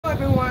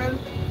everyone.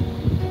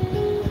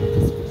 Let me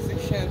just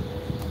position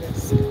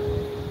this.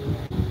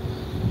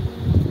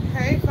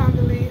 Hey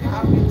family,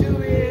 how you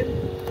doing?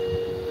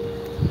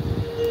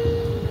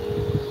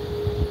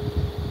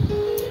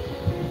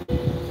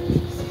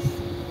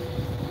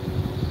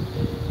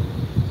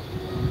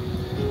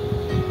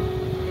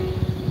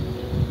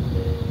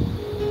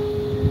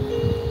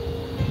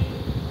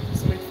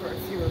 Just wait for a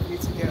few of you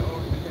to get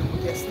on and then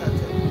we'll get started.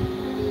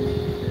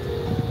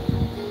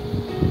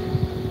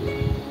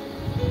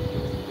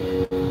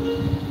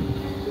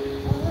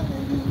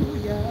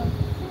 Hallelujah.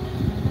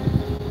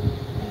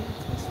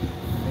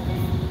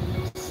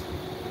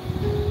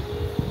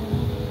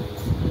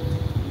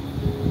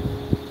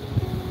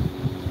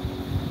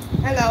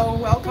 Hello,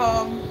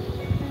 welcome.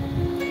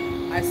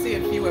 I see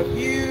a few of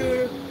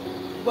you.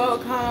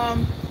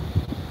 Welcome.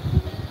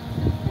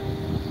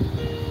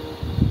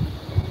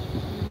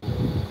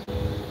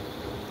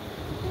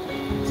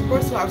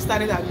 Supposed to have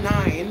started at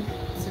 9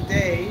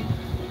 today.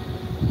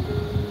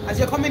 As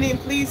you're coming in,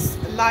 please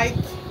like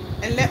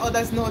and let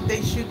others know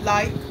they should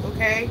like,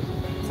 okay?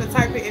 So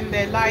type it in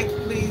there, like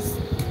please,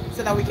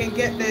 so that we can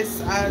get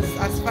this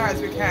as far as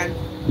we can.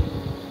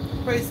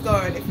 Praise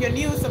God. If you're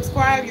new,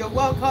 subscribe, you're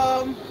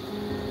welcome.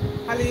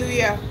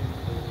 Hallelujah.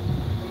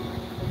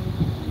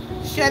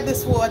 Share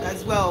this word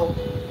as well.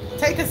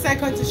 Take a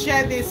second to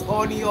share this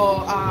on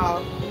your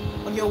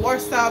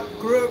WhatsApp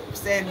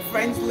groups and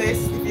friends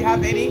list if you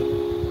have any,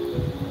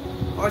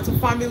 or to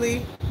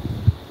family.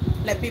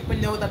 Let people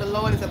know that the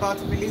Lord is about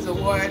to release a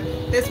word.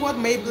 This word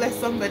may bless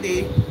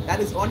somebody that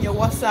is on your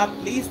WhatsApp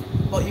list,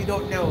 but you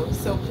don't know.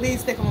 So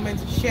please take a moment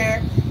to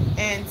share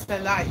and to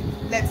like.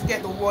 Let's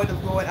get the word of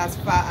God as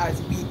far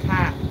as we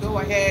can. Go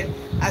ahead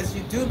as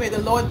you do. May the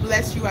Lord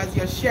bless you as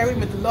you're sharing.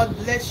 May the Lord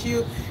bless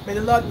you. May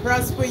the Lord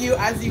prosper you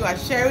as you are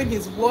sharing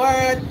his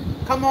word.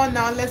 Come on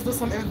now, let's do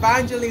some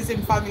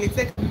evangelism, family.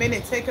 Take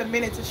a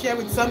minute to share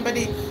with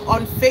somebody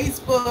on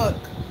Facebook,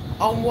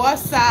 on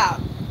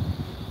WhatsApp.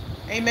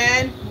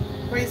 Amen.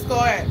 Praise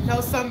God.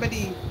 Tell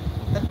somebody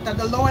that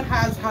the Lord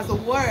has a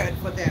word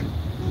for them.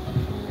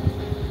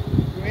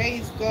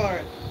 Praise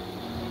God.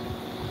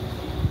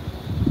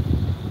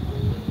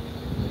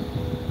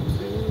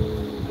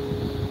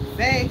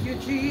 Thank you,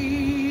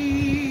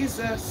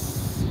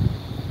 Jesus.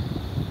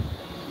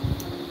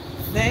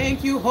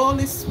 Thank you,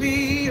 Holy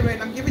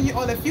Spirit. I'm giving you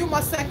all a few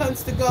more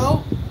seconds to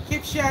go.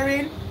 Keep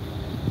sharing.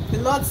 The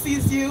Lord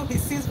sees you. He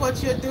sees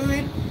what you're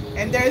doing.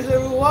 And there is a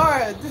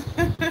reward.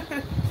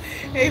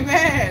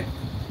 Amen.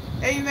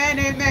 Amen,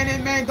 amen,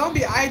 amen. Don't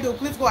be idle.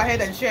 Please go ahead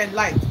and share and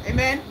like.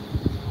 Amen.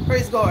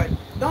 Praise God.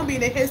 Don't be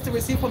in a haste to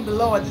receive from the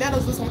Lord. Let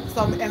us do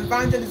some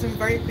evangelism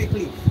very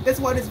quickly.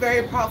 This word is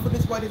very powerful.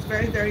 This word is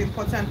very, very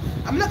important.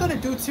 I'm not going to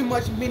do too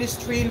much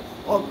ministering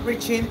or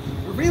preaching.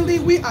 Really,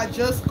 we are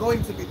just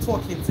going to be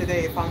talking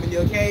today, family,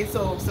 okay?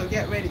 So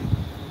get ready.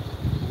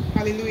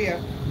 Hallelujah.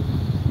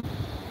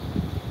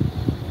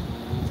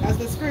 As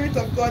the Spirit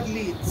of God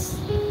leads.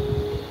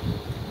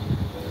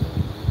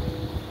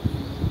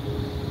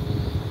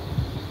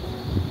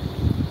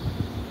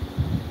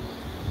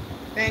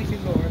 Thank you,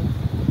 Lord.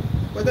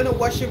 We're going to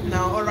worship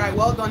now. All right.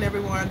 Well done,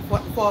 everyone.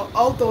 For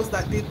all those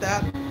that did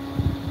that,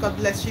 God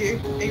bless you.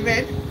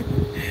 Amen.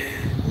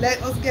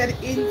 Let us get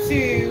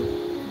into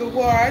the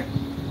word.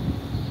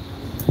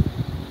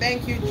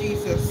 Thank you,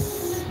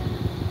 Jesus.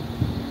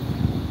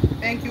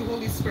 Thank you,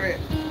 Holy Spirit.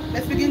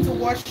 Let's begin to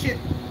worship.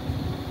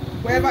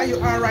 Wherever you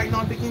are right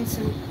now, begin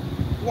to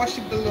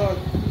worship the Lord.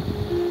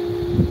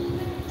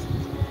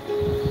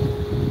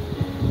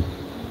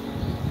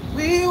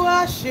 We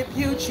worship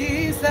you,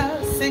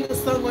 Jesus. Sing a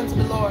song unto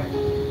the Lord.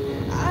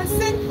 I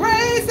sing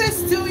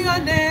praises to your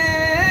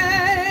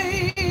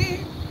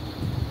name.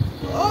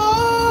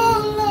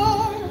 Oh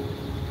Lord,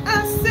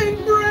 I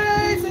sing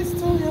praises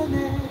to your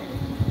name.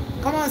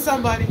 Come on,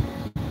 somebody.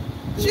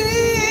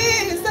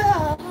 Jesus,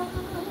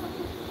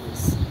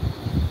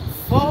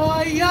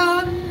 for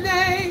your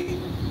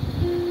name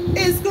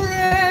is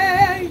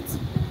great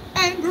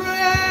and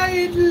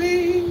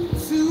greatly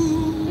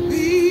to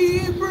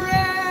be praised.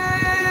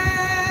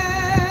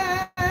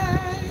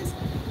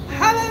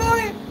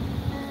 Hallelujah.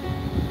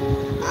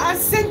 I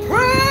sing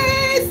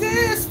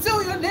praises to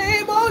your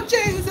name, oh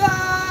Jesus,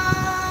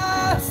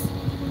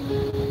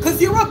 because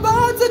you're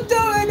about to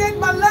do it in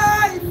my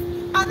life.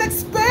 I'm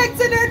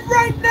expecting it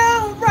right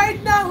now,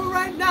 right now,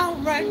 right now,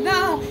 right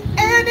now,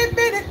 any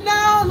minute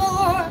now,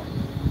 Lord.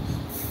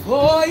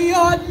 For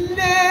your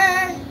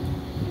name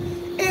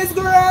is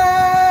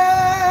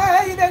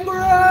great and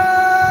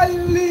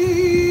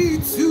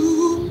greatly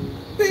to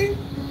be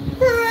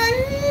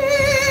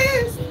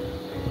praised.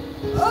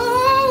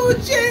 Oh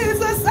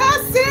Jesus,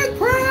 I sing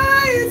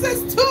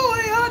praises to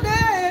your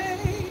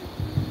name,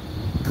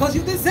 because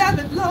you deserve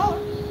it, Lord.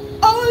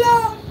 Oh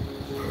Lord,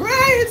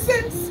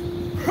 praises,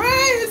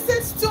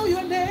 praises to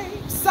your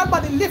name.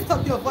 Somebody lift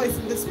up your voice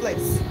in this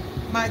place,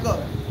 my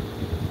God.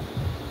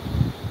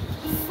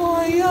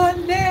 For your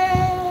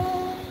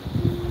name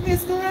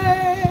is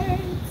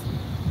great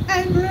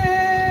and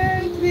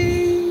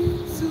greatly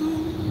to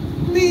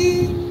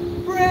be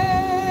praised.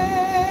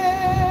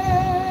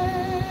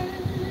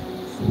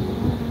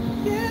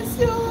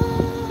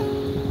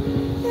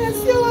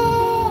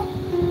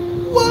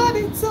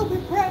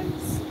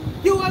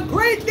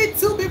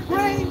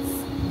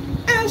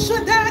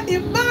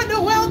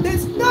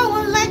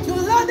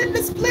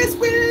 this place,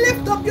 we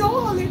lift up your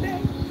holy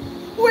name.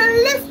 We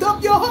lift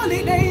up your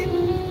holy name,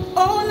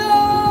 oh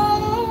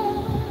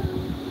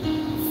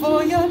Lord,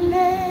 for your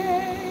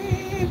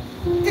name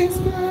is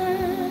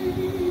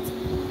great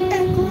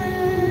and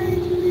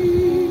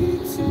greatly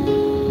to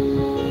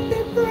be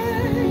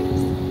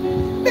praised.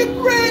 Be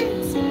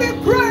praised, be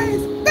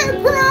praised, be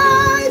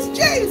praised,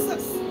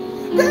 Jesus.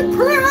 Be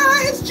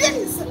praised,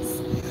 Jesus.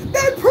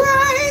 Be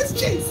praised,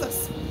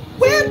 Jesus.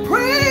 We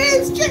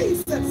praise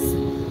Jesus.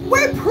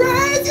 We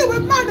praise you,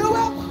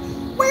 Emmanuel.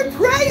 We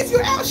praise you,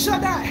 El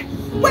Shaddai.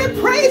 We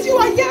praise you,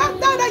 I am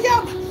that I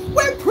am.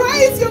 We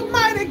praise you,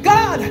 mighty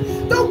God,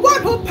 the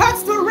one who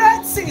parts the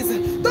Red Seas,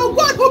 the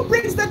one who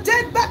brings the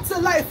dead back to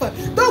life,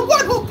 the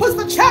one who puts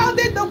the child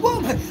in the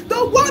womb,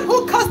 the one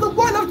who caused the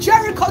wall of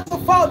Jericho to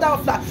fall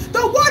down flat,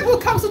 the one who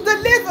comes to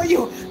deliver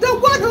you, the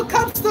one who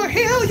comes to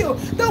heal you,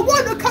 the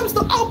one who comes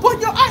to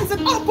open your eyes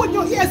and open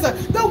your ears,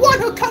 the one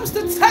who comes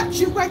to touch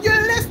you when you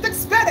least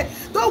expect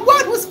it, the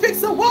one who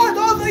speaks a word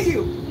over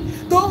you,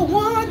 the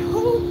one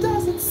who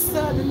does it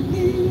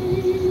suddenly.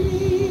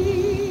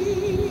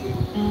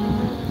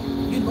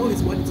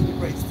 Is worthy to be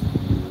praised.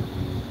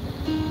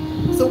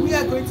 So we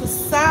are going to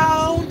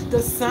sound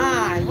the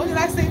sign. What did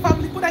I say,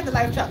 family? Put that in the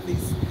live chat,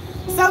 please.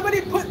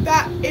 Somebody put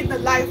that in the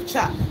live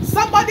chat.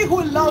 Somebody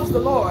who loves the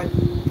Lord,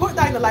 put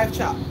that in the live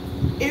chat.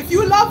 If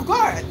you love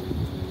God,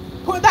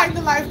 put that in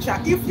the live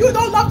chat. If you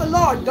don't love the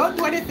Lord, don't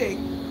do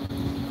anything.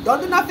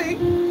 Don't do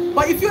nothing.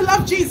 But if you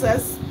love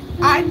Jesus,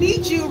 I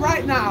need you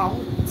right now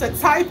to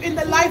type in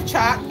the live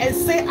chat and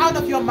say out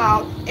of your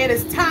mouth, it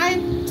is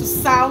time to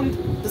sound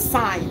the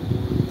sign.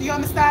 Do you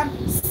understand?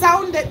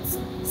 Sound it.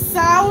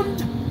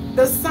 Sound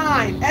the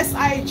sign.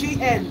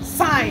 S-I-G-N.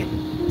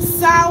 Sign.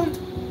 Sound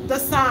the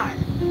sign.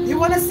 You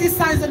want to see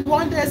signs and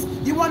wonders?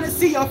 You want to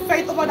see your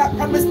faith over that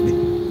promise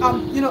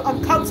come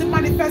to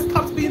manifest,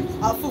 come to be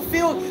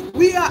fulfilled?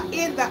 We are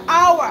in the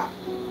hour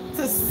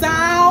to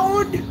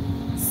sound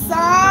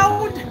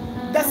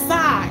the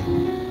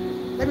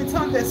sign. Let me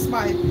turn this,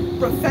 my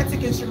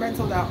prophetic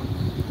instrumental down.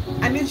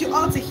 I need you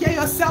all to hear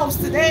yourselves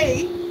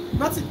today.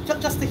 Not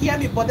just to hear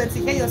me, but then to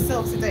hear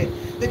yourselves today,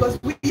 because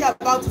we are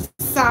about to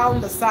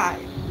sound the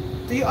sign.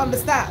 Do you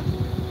understand?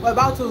 We're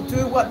about to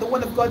do what the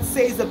word of God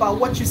says about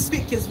what you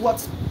speak is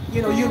what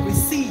you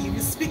receive.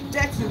 You speak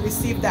death, you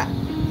receive that.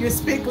 You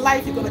speak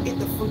life, you're going to eat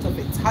the fruit of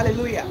it.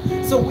 Hallelujah.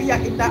 So we are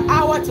in the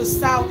hour to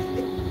sound.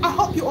 I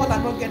hope you all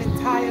are not getting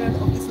tired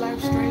of these live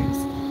streams,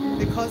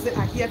 because they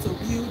are here to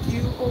build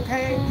you,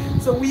 okay?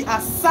 So we are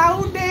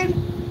sounding.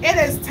 It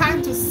is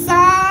time to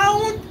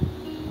sound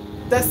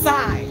the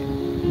sign.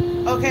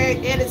 Okay,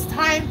 it is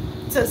time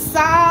to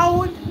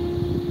sound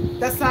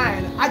the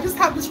sign. I just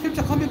have the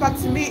scripture coming back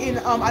to me in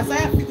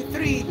Isaiah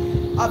 53,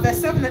 verse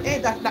 7 and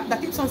 8 that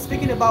keeps on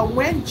speaking about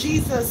when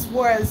Jesus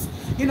was,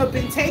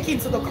 being taken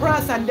to the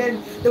cross, and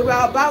then they were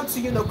about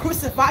to,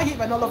 crucify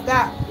him and all of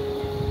that.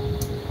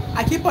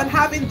 I keep on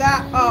having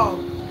that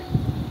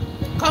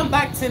come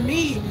back to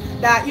me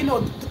that,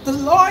 the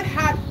Lord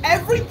had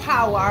every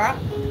power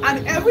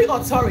and every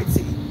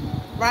authority,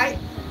 right,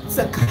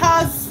 to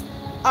cause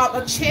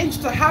a change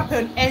to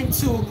happen and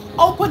to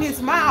open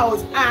his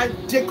mouth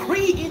and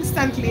decree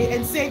instantly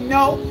and say,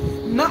 no,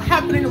 not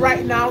happening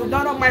right now,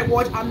 not on my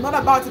watch. I'm not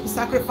about to be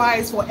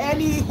sacrificed for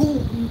any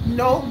who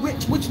know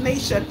which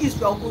nation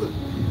Israel would,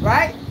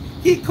 right?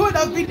 He could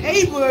have been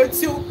able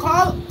to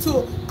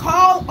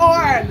call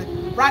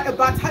on, right, a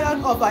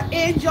battalion of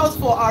angels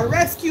for a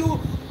rescue,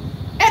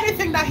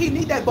 anything that he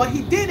needed, but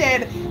he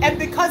didn't. And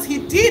because he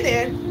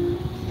didn't,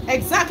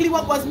 exactly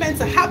what was meant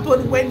to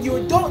happen when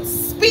you don't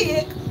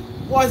speak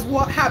was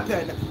what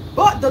happened.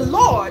 But the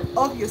Lord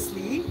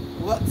obviously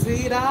works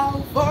it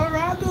out for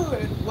our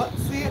good.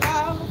 Works it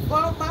out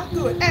for my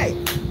good. Hey,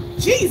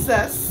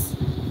 Jesus,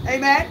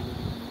 amen,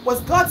 was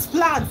God's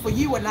plan for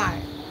you and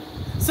I.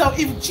 So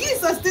if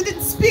Jesus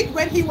didn't speak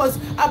when he was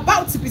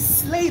about to be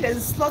slain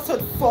and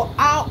slaughtered for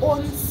our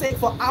own sake,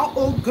 for our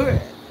own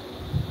good,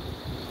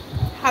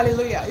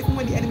 hallelujah, even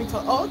when the enemy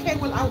thought, oh, okay,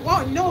 well, I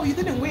won. No, you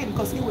didn't win,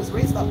 because he was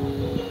raised up.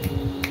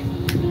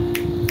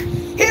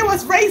 He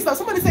was raised up.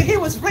 Somebody say he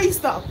was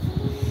raised up.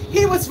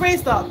 He was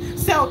raised up.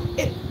 So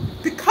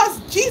because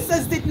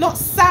Jesus did not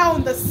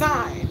sound the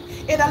sign,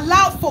 it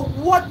allowed for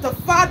what the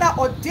Father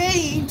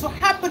ordained to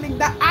happen in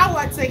that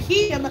hour to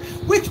him,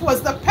 which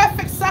was the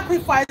perfect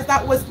sacrifice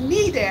that was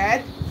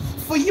needed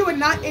for you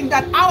and I in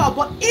that hour.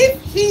 But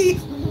if he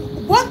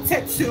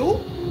wanted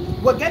to,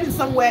 we're getting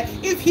somewhere,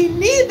 if he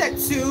needed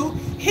to,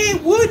 he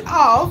would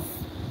have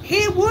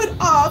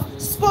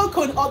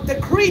spoken or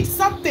decreed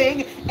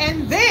something,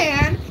 and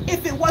then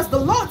if it was the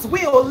Lord's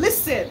will,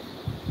 listen,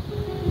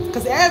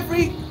 because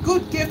every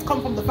good gift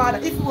comes from the Father.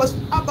 If it was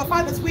of the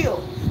Father's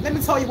will, let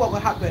me tell you what will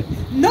happen.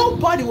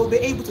 Nobody will be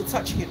able to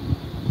touch him.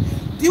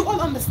 Do you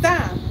all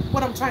understand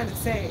what I'm trying to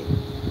say?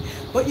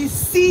 But you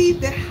see,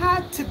 there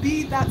had to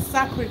be that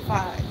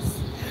sacrifice.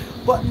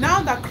 But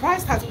now that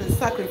Christ has been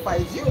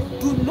sacrificed, you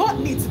do not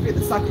need to be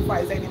the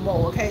sacrifice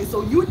anymore, okay?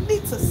 So you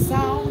need to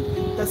sound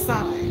the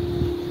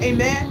sign.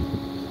 Amen?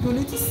 You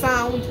need to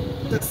sound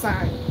the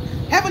sign.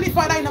 Heavenly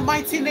Father, in the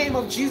mighty name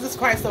of Jesus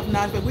Christ of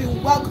Nazareth, we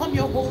welcome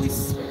your Holy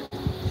Spirit.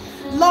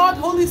 Lord,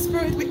 Holy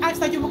Spirit, we ask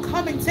that you will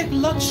come and take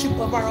lordship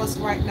over us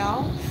right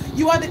now.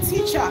 You are the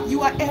teacher.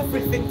 You are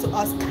everything to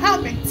us.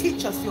 Come and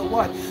teach us your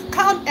word.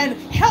 Come and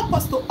help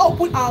us to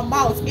open our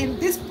mouths in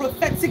this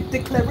prophetic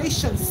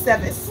declaration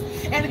service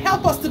and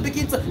help us to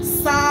begin to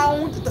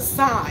sound the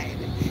sign.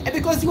 And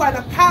because you are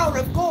the power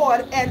of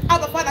God and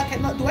our Father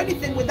cannot do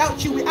anything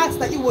without you, we ask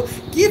that you will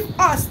give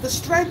us the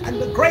strength and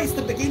the grace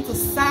to begin to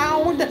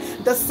sound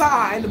the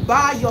sign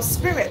by your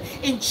Spirit.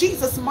 In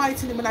Jesus'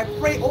 mighty name, and I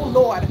pray, oh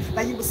Lord,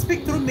 that you will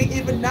speak through me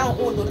even now,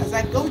 oh Lord, as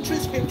I go through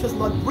scriptures,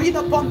 Lord, breathe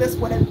upon this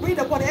one and breathe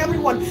upon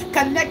everyone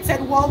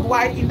connected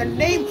worldwide in the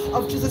name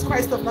of Jesus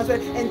Christ of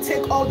Nazareth, and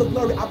take all the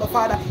glory, Abba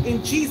Father.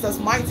 In Jesus'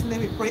 mighty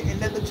name we pray,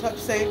 and let the church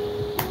say,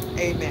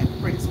 amen.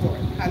 Praise God.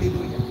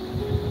 Hallelujah.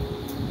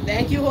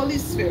 Thank you, Holy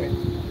Spirit.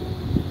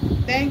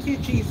 Thank you,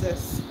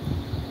 Jesus.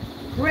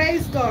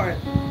 Praise God.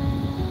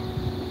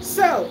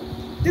 So,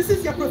 this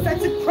is your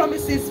prophetic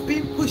promises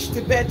being pushed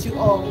to bed, you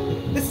all.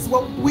 This is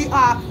what we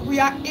are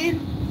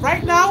in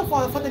right now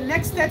for the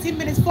next 30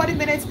 minutes, 40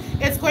 minutes.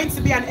 It's going to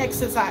be an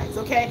exercise,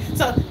 okay?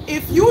 So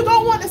if you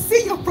don't want to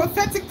see your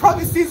prophetic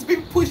promises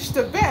being pushed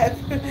to bed,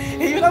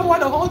 and you don't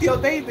want to hold your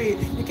baby,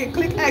 you can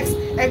click X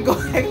and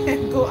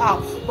go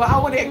out. But I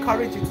want to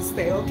encourage you to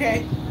stay,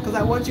 okay? Because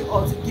I want you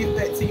all to give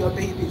birth to your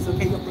babies,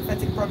 okay? Your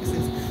prophetic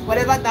promises,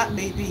 whatever that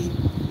may be,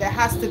 there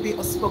has to be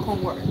a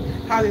spoken word.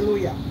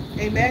 Hallelujah.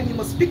 Amen. You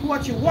must speak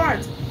what you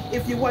want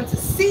if you want to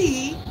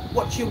see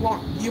what you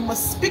want. You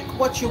must speak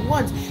what you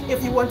want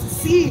if you want to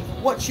see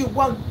what you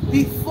want.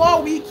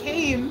 Before we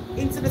came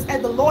into this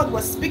earth, the Lord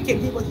was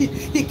speaking.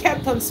 He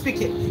kept on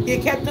speaking. He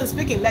kept on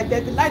speaking. Let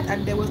there be light,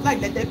 and there was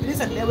light. Let there be this,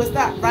 and there was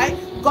that, right?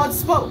 God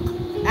spoke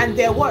and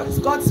there was.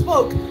 God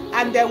spoke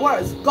and there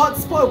was. God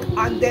spoke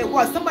and there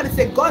was. Somebody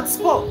say, God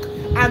spoke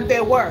and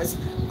there was.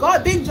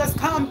 God didn't just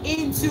come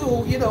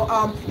into,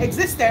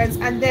 existence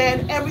and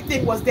then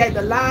everything was there.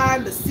 The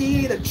land, the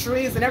sea, the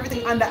trees and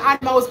everything, and the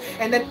animals,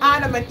 and then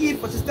Adam and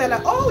Eve was just there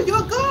like, oh,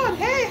 you're God.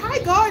 Hey,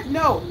 hi, God.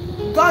 No,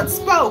 God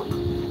spoke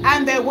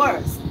and there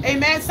was.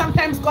 Amen.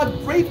 Sometimes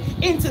God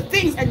breathed into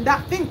things and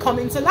that thing come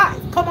into life.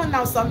 Come on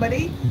now,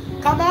 somebody.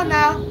 Come on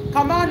now.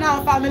 Come on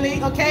now,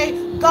 family.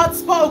 Okay. God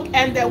spoke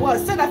and there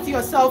was. Say that to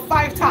yourself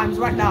 5 times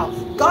right now.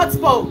 God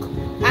spoke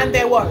and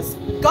there was.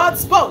 God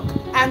spoke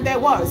and there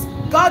was.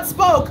 God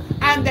spoke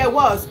and there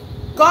was.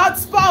 God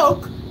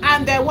spoke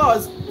and there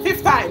was.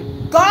 5th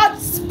time. God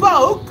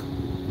spoke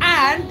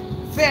and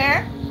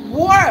there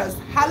was.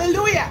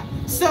 Hallelujah.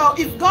 So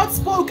if God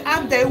spoke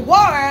and there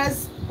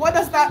was, what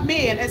does that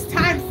mean? It's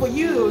time for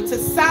you to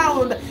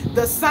sound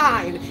the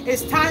sign.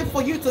 It's time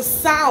for you to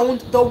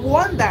sound the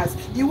wonders.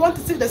 You want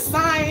to see the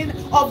sign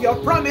of your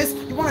promise.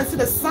 You want to see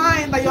the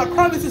sign that your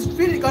promise is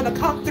really going to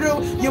come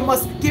through. You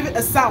must give it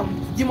a sound.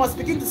 You must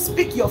begin to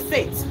speak your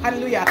faith.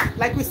 Hallelujah.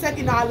 Like we said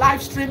in our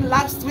live stream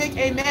last week,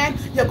 amen.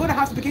 You're going to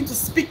have to begin to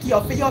speak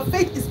your faith. Your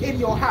faith is in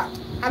your heart.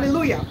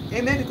 Hallelujah.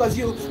 Amen. Because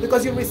you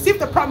received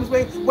the promise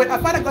when our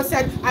Father God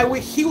said, I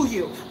will heal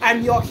you.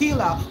 I'm your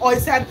healer. Or he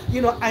said,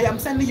 I am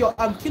sending your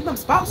kingdom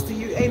spouse to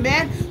you.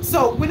 Amen.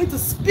 So we need to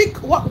speak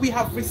what we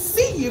have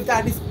received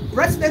that is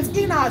resident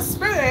in our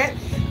spirit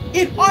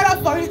in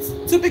order for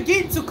it to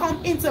begin to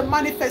come into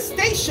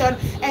manifestation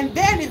and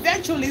then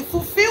eventually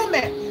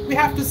fulfillment. We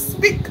have to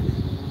speak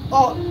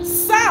or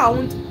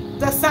sound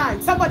the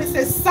sign. Somebody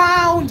says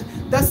sound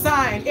the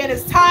sign. It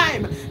is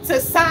time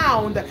to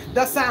sound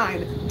the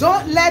sign.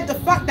 Don't let the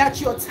fact that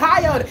you're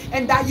tired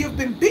and that you've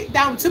been beat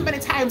down too many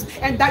times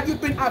and that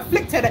you've been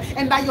afflicted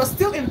and that you're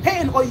still in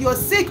pain or you're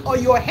sick or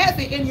you're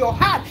heavy in your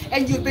heart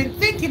and you've been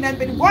thinking and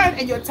been worried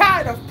and you're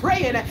tired of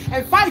praying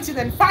and fighting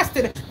and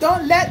fasting.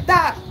 Don't let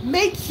that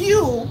make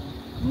you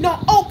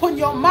not open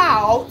your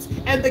mouth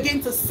and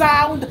begin to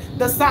sound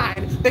the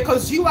sign,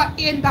 because you are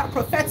in that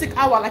prophetic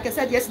hour. Like I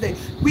said yesterday,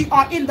 we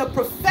are in the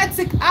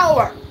prophetic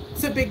hour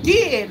to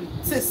begin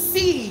to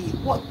see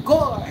what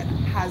God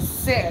has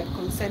said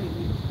concerning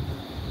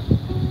you.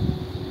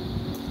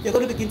 You're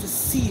going to begin to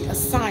see a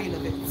sign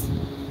of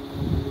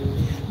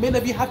it. Many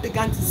of you have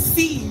begun to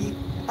see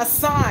a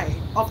sign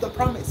of the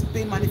promise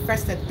being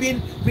manifested,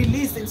 being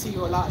released into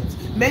your lives.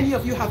 Many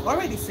of you have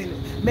already seen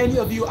it. Many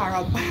of you are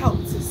about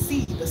to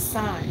see the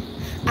sign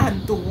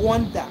and the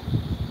wonder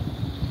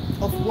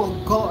of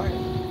what God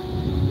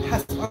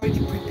has already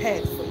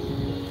prepared for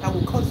you. That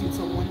will cause you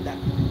to wonder.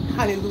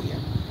 Hallelujah.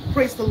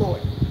 Praise the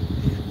Lord.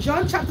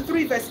 John chapter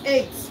 3 verse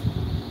 8.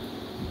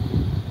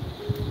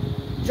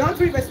 John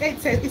 3 verse 8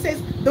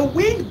 says, the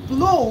wind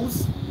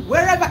blows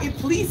wherever it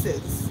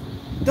pleases.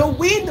 The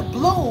wind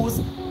blows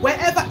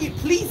wherever it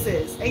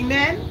pleases.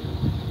 Amen.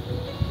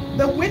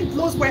 The wind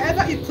blows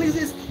wherever it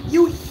pleases.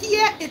 You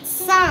hear its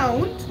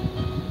sound,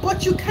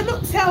 but you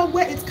cannot tell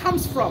where it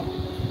comes from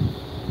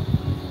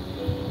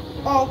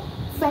or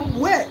from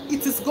where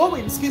it is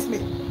going. Excuse me.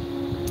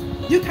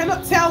 You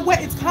cannot tell where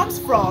it comes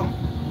from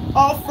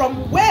or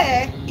from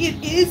where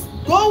it is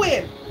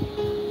going.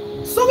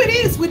 So it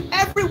is with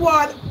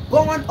everyone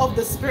born of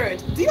the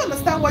Spirit. Do you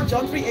understand what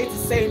John 3:8 is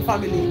saying,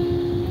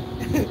 family?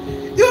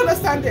 Do you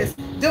understand this?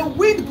 The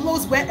wind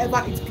blows wherever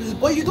it pleases,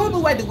 but you don't know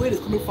where the wind is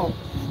coming from.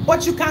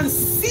 But you can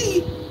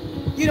see,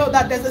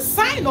 that there's a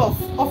sign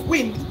of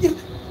wind.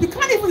 You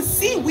can't even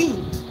see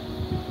wind.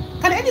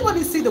 Can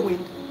anybody see the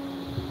wind?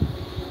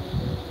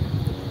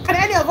 Can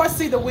any of us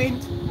see the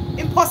wind?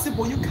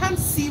 Impossible. You can't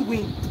see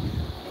wind.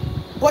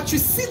 But you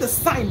see the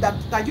sign that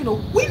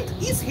wind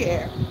is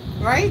here,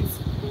 right?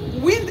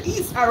 Wind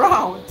is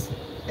around.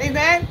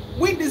 Amen.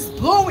 Wind is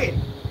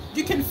blowing.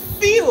 You can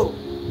feel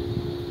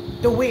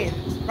the wind,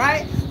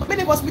 right? But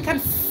many of us, we can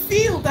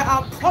feel that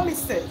our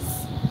promises,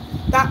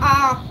 that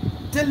our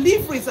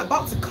delivery is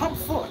about to come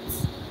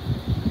forth.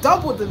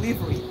 Double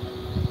delivery,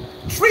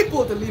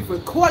 triple delivery,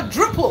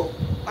 quadruple.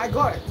 My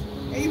God.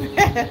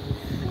 Amen.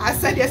 I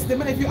said yesterday,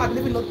 many of you are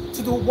believing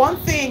to do one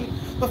thing,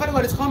 but Father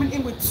God is coming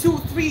in with 2,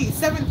 3,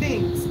 7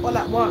 things all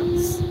at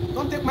once.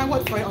 Don't take my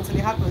word for it until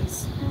it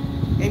happens.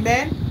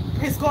 Amen.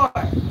 Praise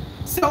God.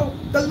 So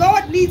the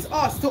Lord needs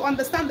us to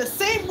understand the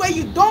same way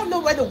you don't know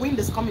where the wind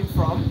is coming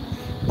from,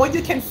 but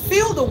you can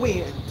feel the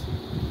wind.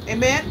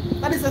 Amen.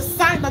 That is a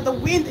sign that the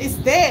wind is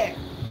there.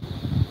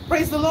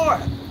 Praise the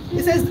Lord.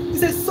 It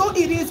says, so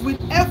it is with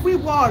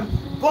everyone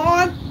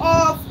born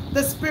of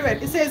the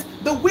Spirit. It says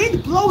the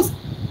wind blows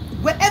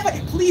wherever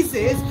it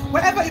pleases.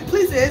 Wherever it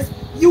pleases,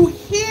 you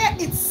hear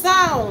its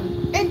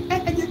sound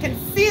and you can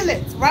feel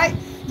it, right?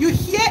 You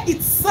hear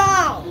its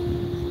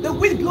sound. The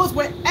wind blows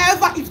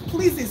wherever it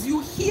pleases.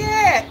 You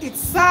hear its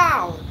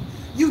sound.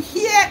 You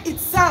hear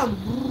its sound.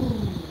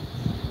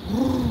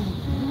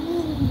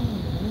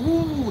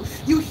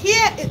 You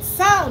hear its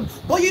sound,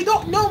 but you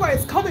don't know where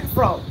it's coming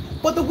from.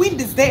 But the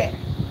wind is there.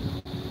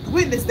 The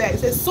wind is there. It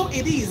says, so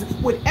it is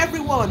with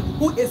everyone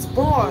who is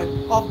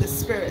born of the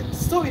Spirit.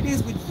 So it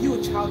is with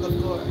you, child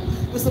of God.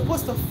 We're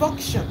supposed to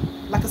function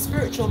like a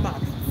spiritual man.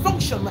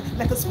 Function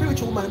like a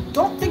spiritual woman.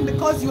 Don't think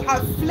because you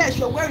have flesh,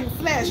 you're wearing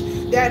flesh,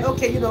 then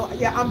okay,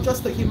 yeah, I'm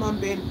just a human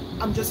being.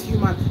 I'm just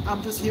human.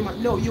 I'm just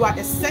human. No, you are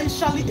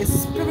essentially a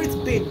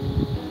spirit being.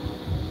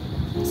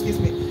 Excuse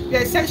me.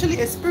 You're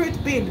essentially a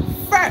spirit being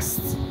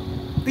first,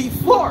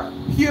 before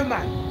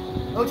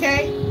human.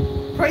 Okay?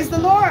 Praise the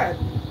Lord.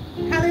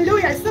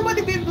 Hallelujah. Is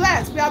somebody being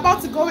blessed? We are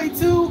about to go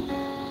into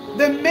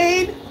the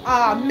main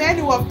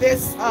menu of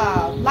this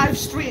live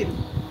stream.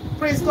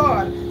 Praise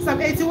God. Psalm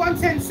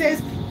 81:10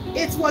 says,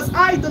 it was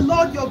I, the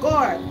Lord your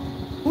God,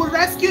 who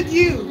rescued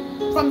you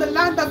from the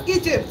land of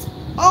Egypt.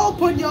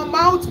 Open your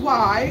mouth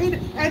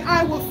wide, and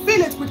I will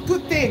fill it with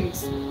good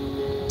things.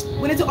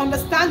 We need to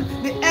understand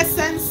the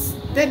essence,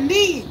 the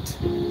need,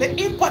 the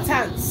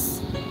importance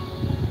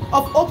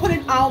of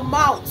opening our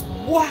mouth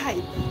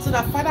wide, so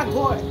that Father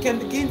God can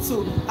begin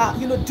to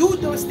do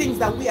those things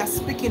that we are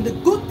speaking, the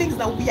good things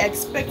that we are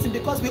expecting.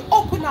 Because we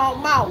open our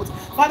mouth,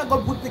 Father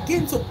God would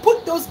begin to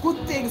put those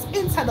good things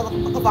inside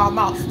of our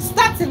mouth,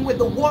 starting with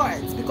the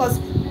words, because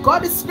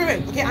God is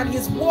spirit, okay, and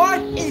his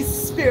word is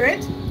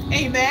spirit.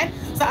 Amen.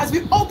 So as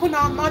we open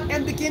our mouth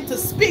and begin to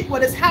speak,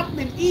 what is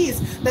happening is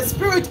the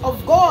Spirit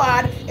of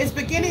God is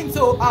beginning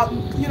to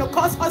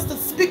cause us to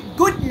speak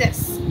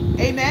goodness.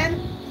 Amen.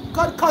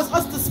 God calls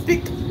us to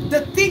speak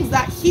the things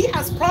that he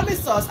has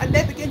promised us, and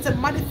they begin to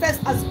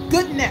manifest as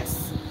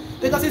goodness,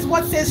 because his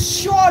word says,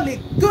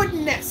 surely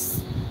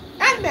goodness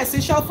and mercy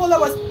shall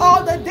follow us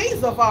all the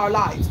days of our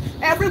lives.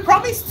 Every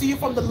promise to you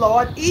from the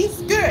Lord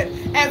is good.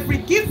 Every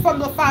gift from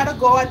the Father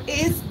God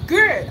is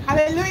good.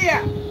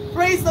 Hallelujah.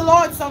 Praise the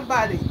Lord,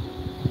 somebody.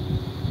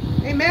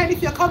 Amen.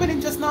 If you're coming in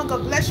just now,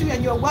 God bless you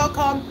and you're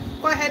welcome.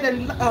 Go ahead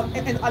and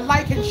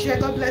like and share.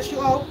 God bless you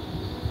all.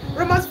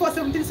 Romans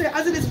 4:17 says,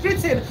 as it is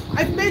written,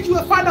 I've made you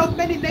a father of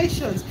many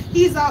nations.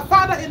 He is our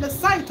father in the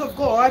sight of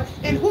God,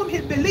 in whom he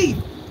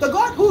believed. The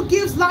God who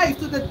gives life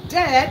to the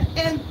dead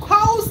and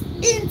calls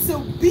into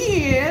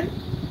being,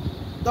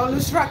 don't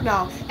lose track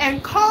now,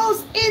 and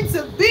calls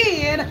into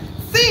being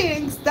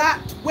things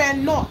that were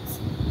not.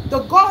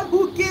 The God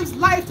who gives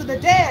life to the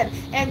dead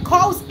and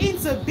calls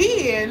into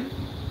being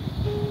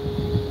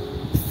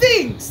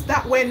things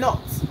that were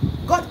not.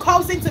 God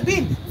calls into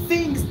being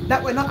things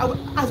that were not.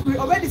 As we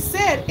already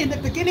said in the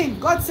beginning,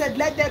 God said,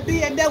 let there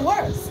be, and there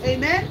was.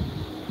 Amen.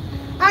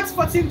 Acts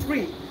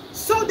 14:3.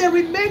 So they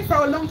remained for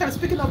a long time,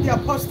 speaking of the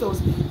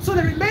apostles. So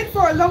they remained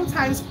for a long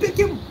time,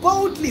 speaking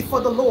boldly for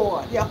the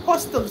Lord. The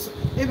apostles,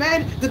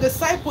 amen, the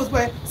disciples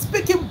were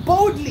speaking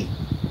boldly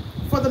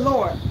for the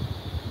Lord.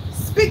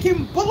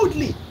 Speaking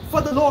boldly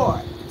for the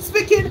Lord.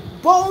 Speaking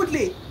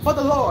boldly for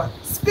the Lord.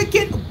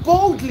 Speaking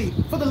boldly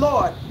for the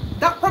Lord.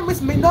 That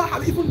promise may not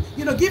have even,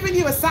 given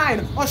you a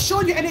sign or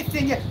shown you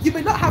anything yet. You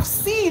may not have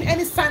seen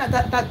any sign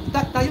that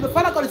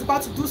Father God is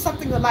about to do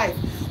something in your life.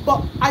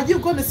 But are you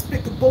going to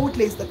speak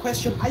boldly is the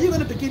question. Are you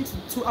going to begin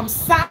to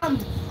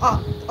sound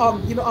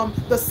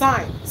the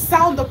sign,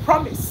 sound the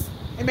promise?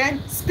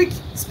 Amen.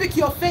 Speak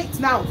your faith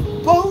now,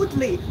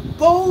 boldly.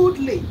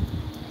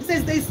 It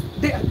says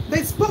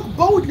they spoke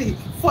boldly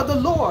for the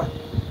Lord,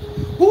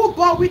 who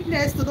bore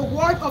witness to the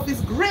word of his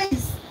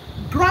grace,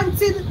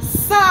 granting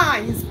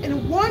signs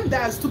and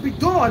wonders to be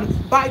done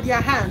by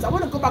their hands. I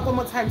want to go back one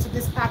more time to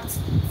this Acts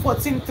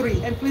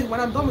 14:3. And please, when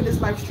I'm done with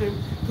this live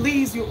stream,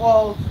 please you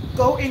all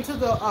go into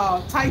the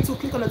title,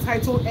 click on the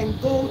title,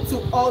 and go to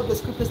all the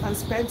scriptures and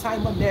spend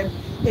time on them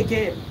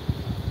again.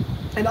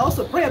 And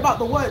also pray about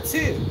the word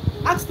too.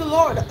 Ask the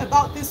Lord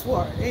about this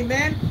word.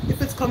 Amen.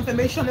 If it's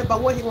confirmation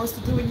about what he wants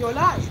to do in your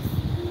life.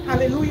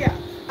 Hallelujah.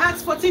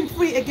 Acts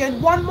 14:3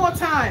 again, one more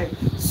time.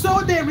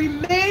 So they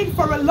remained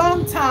for a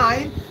long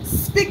time,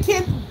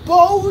 speaking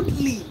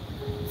boldly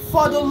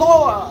for the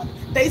Lord.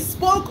 They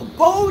spoke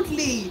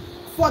boldly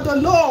for the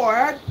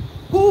Lord,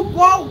 who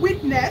bore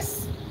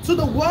witness to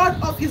the word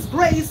of his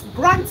grace,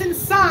 granting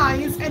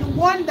signs and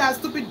wonders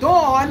to be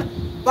done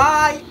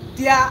by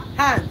their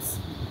hands.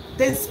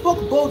 They spoke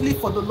boldly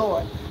for the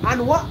Lord.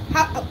 And what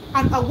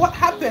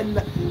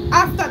happened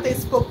after they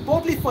spoke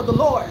boldly for the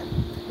Lord?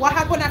 What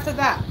happened after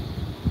that?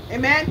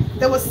 Amen.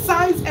 There were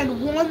signs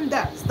and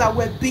wonders that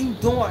were being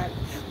done.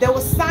 There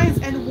were signs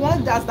and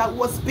wonders that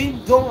was being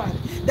done.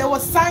 There were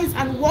signs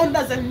and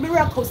wonders and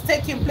miracles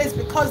taking place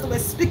because they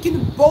were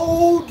speaking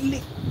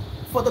boldly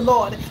for the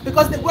Lord.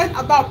 Because they went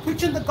about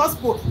preaching the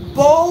gospel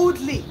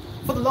boldly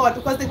for the Lord.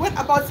 Because they went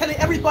about telling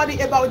everybody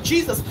about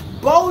Jesus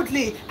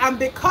boldly. And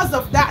because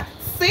of that,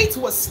 faith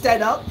was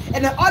stirred up,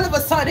 and then all of a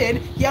sudden,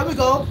 here we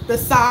go, the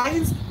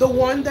signs, the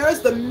wonders,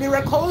 the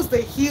miracles, the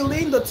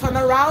healing, the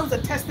turnarounds, the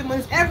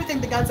testimonies, everything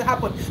began to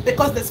happen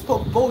because they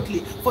spoke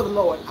boldly for the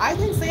Lord. I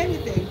didn't say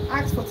anything.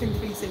 Acts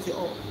 14:3 says it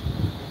all.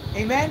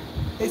 Amen.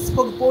 They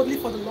spoke boldly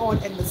for the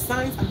Lord, and the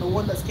signs and the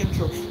wonders came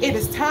true. It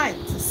is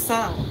time to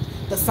sound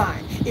the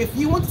sign. If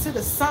you want to see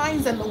the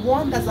signs and the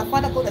wonders that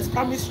Father God has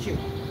promised you,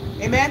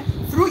 amen,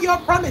 through your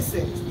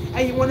promises,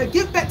 and you want to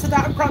give back to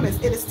that promise,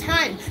 it is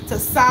time to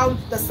sound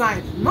the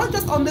sign. Not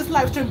just on this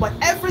live stream, but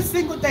every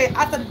single day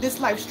after this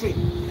live stream,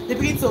 you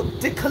begin to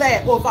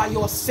declare over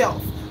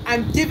yourself,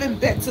 I'm giving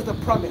back to the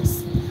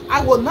promise.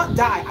 I will not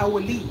die, I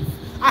will live.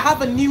 I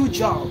have a new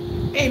job.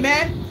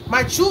 Amen.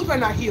 My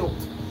children are healed.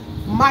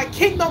 My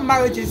kingdom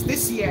marriages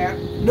this year,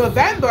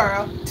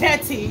 November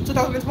 30,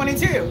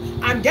 2022.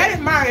 I'm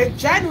getting married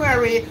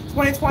January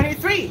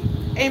 2023.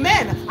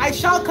 Amen. I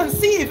shall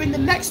conceive in the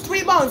next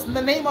 3 months in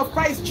the name of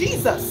Christ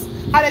Jesus.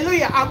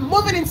 Hallelujah. I'm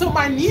moving into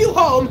my new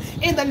home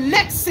in the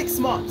next 6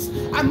 months.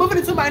 I'm moving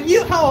into my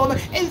new home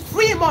in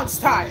 3 months'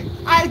 time.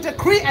 I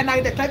decree and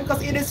I declare,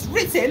 because it is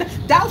written,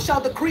 thou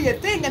shalt decree a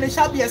thing and it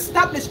shall be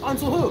established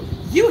unto who?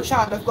 You,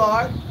 child of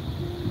God.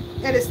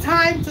 It is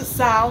time to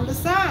sound the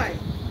sign.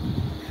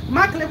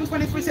 Mark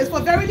 11:23 says, for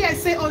verily I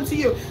say unto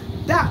you,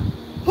 that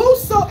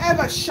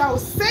whosoever shall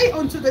say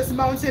unto this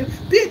mountain,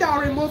 be thou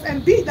removed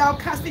and be thou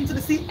cast into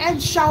the sea,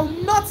 and shall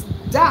not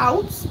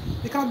doubt.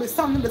 You can't be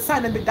sounding the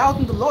sign and be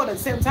doubting the Lord at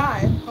the same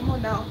time. Come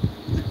on now.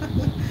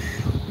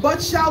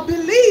 But shall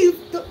believe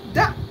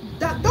that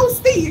those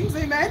things,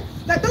 amen,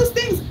 that those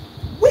things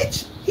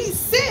which he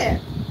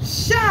said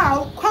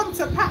shall come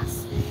to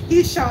pass.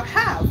 He shall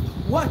have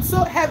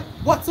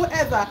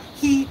whatsoever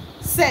he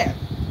said.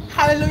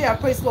 Hallelujah.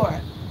 Praise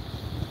Lord.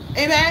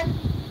 Amen.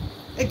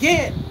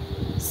 Again,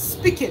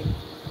 speaking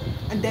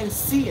and then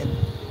seeing.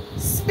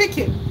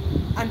 Speaking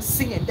and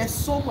seeing. There's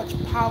so much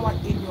power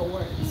in your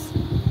words.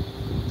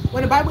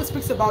 When the Bible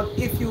speaks about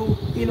if you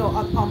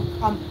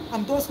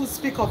those who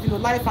speak of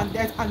life and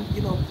death and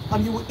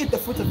you will eat the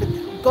fruit of it.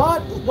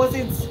 God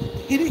wasn't,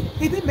 he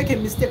didn't make a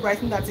mistake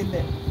writing that in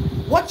there.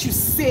 What you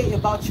say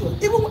about you,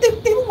 even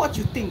what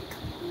you think.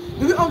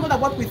 Do we all know that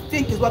what we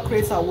think is what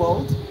creates our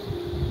world?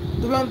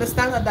 Do we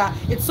understand that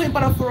it's so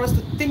important for us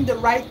to think the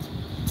right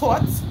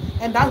thoughts?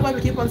 And that's why we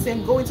keep on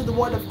saying, go into the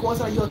word of God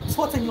so that your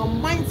thoughts and your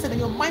mindset and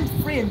your mind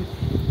frame,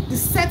 the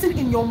setting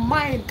in your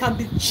mind can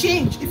be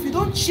changed. If you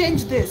don't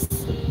change this,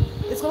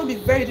 it's going to be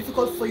very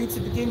difficult for you to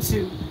begin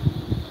to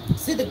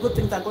see the good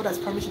things that God has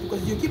promised you,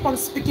 because you keep on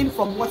speaking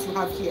from what you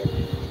have here.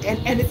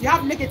 And if you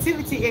have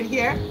negativity in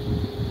here,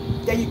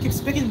 then you keep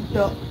speaking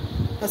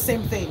the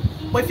same thing.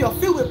 But if you're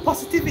filled with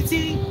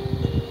positivity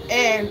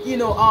and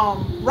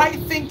right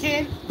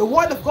thinking, the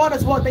word of God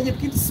as well, then you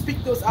begin to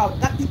speak those out.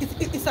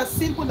 It's as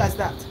simple as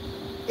that.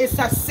 It's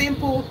as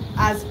simple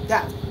as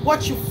that.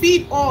 What you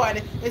feed on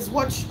is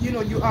what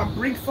you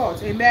bring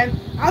forth. Amen.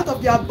 Out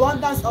of the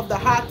abundance of the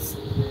heart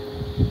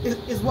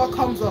is what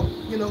comes up,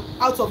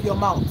 out of your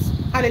mouth.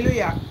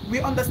 Hallelujah. We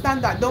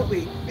understand that, don't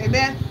we?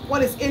 Amen.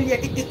 What is in here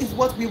is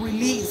what we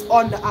release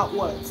on the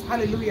outwards.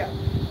 Hallelujah.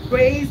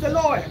 Praise the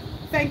Lord.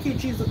 Thank you,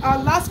 Jesus.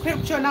 Our last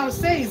scripture now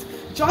says,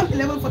 John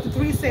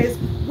 11:43 says,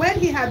 when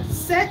he had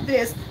said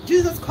this,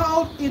 Jesus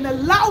called in a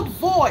loud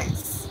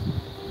voice.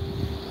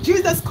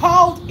 Jesus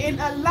called in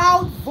a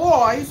loud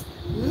voice,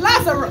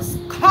 Lazarus,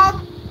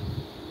 come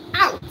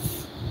out,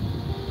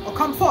 or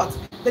come forth.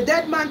 The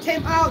dead man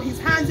came out, his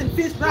hands and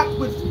feet wrapped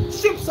with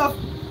strips of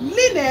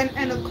linen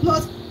and a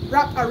cloth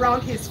wrapped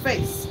around his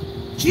face.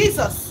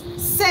 Jesus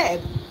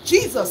said,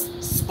 Jesus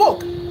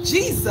spoke,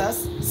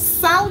 Jesus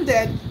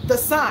sounded the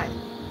sign.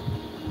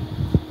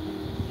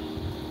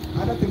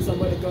 I don't think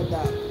somebody got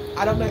that.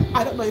 I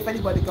don't know if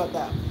anybody got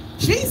that.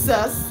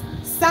 Jesus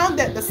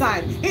sounded the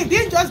sign. He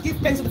didn't just give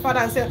thanks to the Father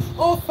and say,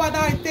 oh Father,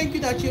 I thank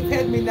you that you've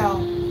heard me now.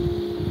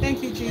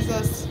 Thank you,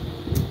 Jesus.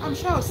 I'm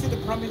sure I'll see the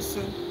promise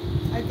soon.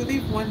 I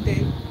believe one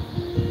day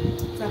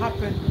to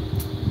happen.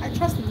 I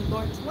trust in the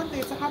Lord. One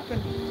day to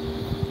happen.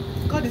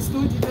 God is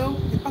good,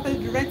 He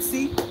parted the Red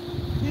Sea,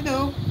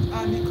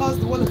 and He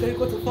caused the wall of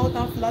Jericho to fall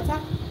down flatter.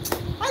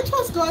 I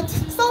trust God.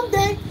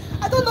 Someday,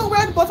 I don't know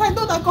when, but I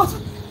know that God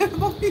will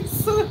help me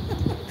soon.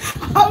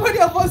 How many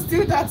of us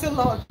do that a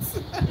lot?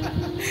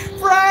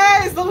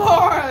 Praise the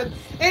Lord.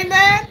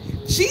 Amen.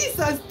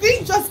 Jesus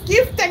didn't just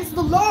give thanks to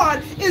the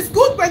Lord. It's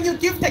good when you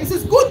give thanks.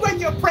 It's good when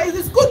you praise.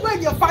 It's good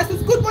when you fast.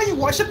 It's good when you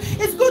worship.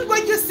 It's good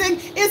when you sing.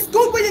 It's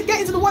good when you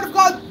get into the Word of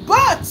God.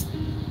 But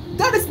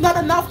that is not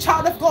enough,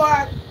 child of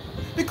God.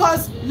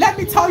 Because let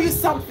me tell you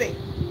something.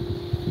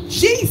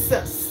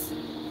 Jesus,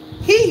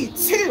 He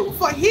too,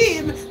 for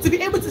Him to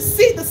be able to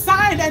see the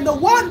sign and the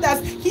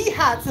wonders, He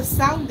had to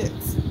sound it.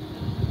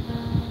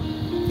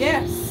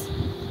 Yes,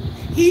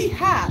 He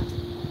had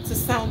to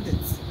sound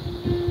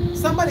it.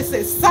 Somebody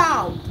say,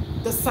 sound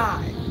the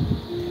sign.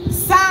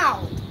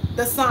 Sound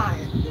the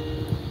sign.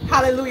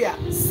 Hallelujah.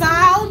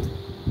 Sound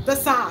the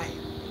sign.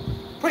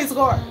 Praise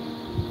God.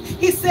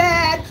 He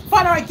said,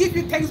 Father, I give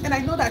you thanks, and I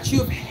know that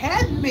you've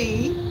heard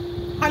me.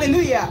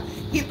 Hallelujah.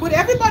 He put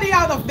everybody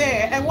out of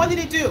there, and what did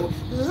He do?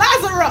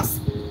 Lazarus,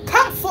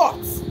 come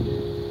forth.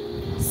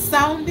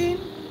 Sounding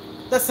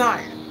the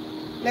sign.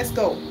 Let's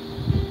go.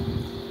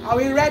 Are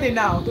we ready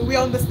now? Do we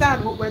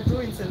understand what we're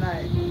doing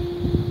tonight?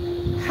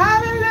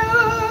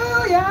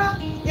 Hallelujah.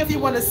 If you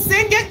want to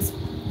sing it,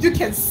 you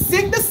can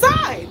sing the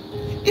sign.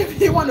 If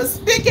you want to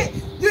speak it,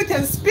 you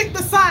can speak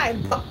the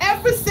sign. But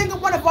every single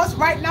one of us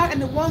right now,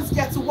 and the ones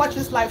yet to watch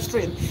this live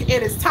stream,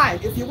 it is time.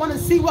 If you want to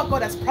see what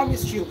God has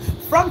promised you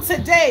from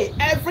today,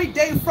 every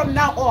day from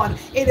now on,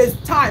 it is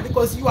time,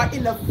 because you are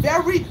in a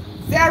very,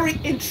 very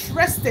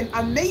interesting,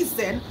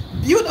 amazing,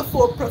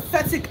 beautiful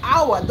prophetic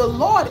hour. The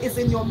Lord is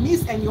in your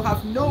midst and you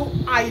have no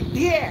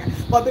idea.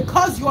 But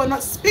because you are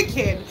not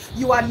speaking,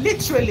 you are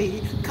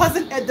literally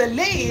causing a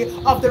delay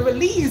of the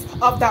release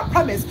of that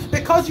promise.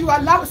 Because you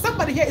allow,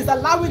 somebody here is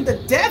allowing the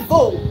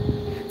devil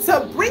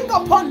to bring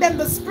upon them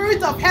the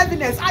spirit of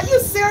heaviness. Are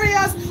you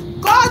serious?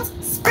 God's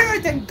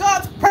spirit and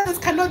God's presence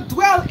cannot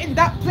dwell in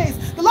that place.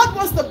 The Lord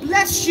wants to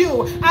bless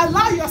you.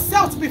 Allow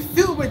yourself to be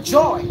filled with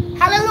joy.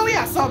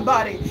 Hallelujah,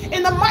 somebody.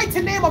 In the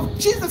mighty name of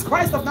Jesus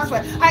Christ of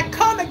Nazareth, I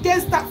come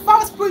against that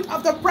foul spirit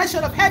of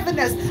depression, of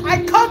heaviness.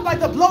 I come by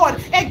the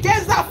blood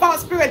against that foul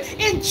spirit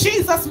in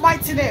Jesus'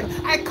 mighty name.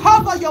 I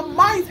cover your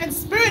mind and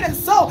spirit and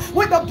soul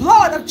with the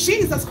blood of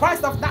Jesus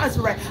Christ of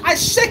Nazareth. I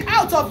shake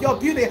out of your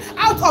beauty,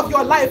 out of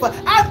your life,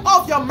 out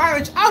of your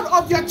marriage, out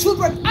of your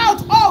children,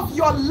 out of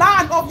your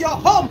land, of your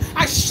home.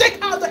 I shake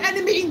out the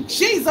enemy in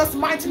Jesus'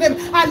 mighty name.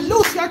 I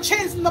loose your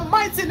chains in the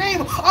mighty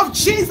name of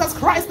Jesus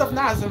Christ of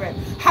Nazareth.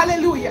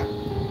 Hallelujah.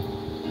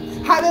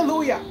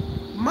 Hallelujah.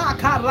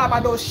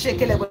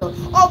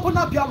 Open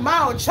up your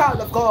mouth, child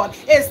of God.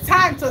 It's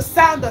time to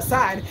sound the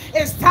sign.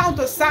 It's time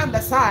to sound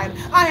the sign.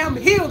 I am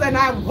healed and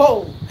I am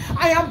whole.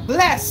 I am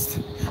blessed.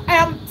 I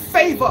am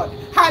favored.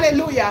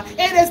 Hallelujah.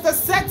 It is the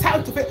set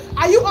time to fit.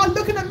 Are you all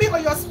looking at me or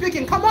you're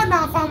speaking? Come on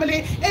now,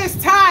 family. It's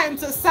time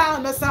to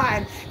sound the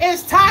sign.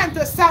 It's time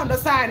to sound the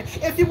sign.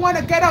 If you want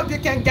to get up, you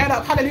can get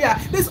up. Hallelujah.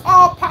 This is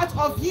all part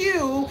of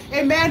you,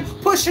 amen,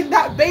 pushing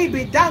that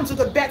baby down to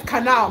the bed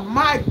canal.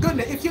 My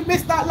goodness. If you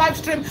missed that live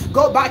stream,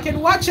 go back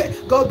and watch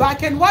it. Go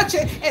back and watch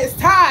it. It's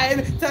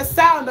time to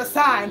sound the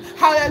sign.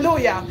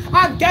 Hallelujah.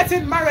 I'm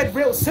getting married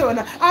real soon.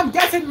 I'm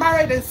getting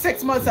married in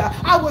 6 months.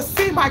 I will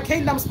see my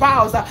kingdom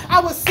spouse. I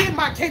will see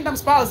my kingdom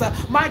spouse.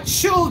 My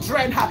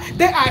children,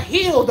 they are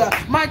healed.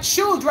 My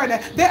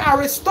children, they are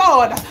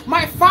restored.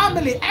 My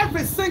family,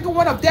 every single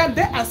one of them,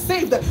 they are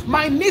saved.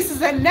 My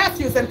nieces and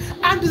nephews and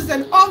aunts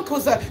and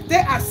uncles,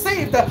 they are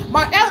saved.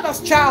 My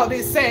eldest child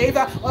is saved.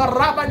 My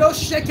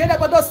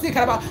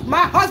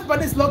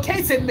husband is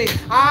locating me.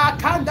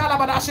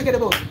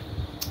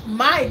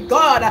 My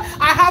God,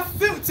 I have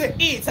food to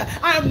eat.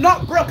 I am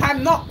not broke.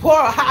 I'm not poor.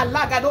 I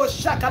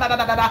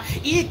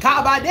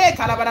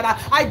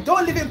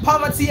don't live in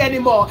poverty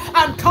anymore.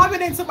 I'm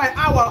coming into my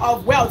hour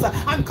of wealth.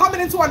 I'm coming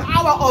into an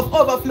hour of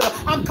overflow.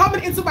 I'm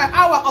coming into my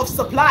hour of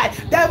supply.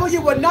 Devil, you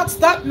will not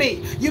stop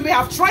me. You may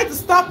have tried to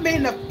stop me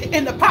in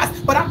the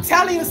past, but I'm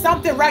telling you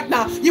something right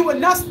now. You will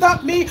not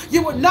stop me.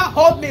 You will not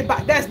hold me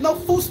back. There's no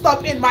full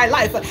stop in my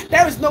life.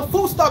 There is no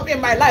full stop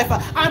in my life.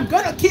 I'm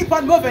going to keep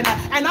on moving,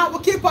 and I will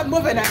keep on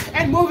moving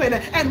and moving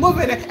and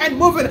moving and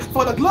moving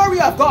for the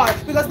glory of God,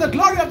 because the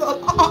glory of the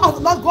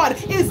Lord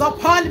God is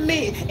upon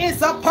me.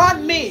 It's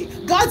upon me.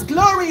 God's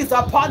glory is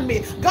upon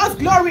me. God's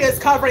glory is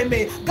covering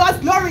me. God's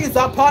glory is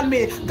upon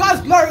me.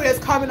 God's glory is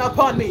coming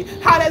upon me.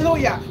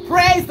 Hallelujah.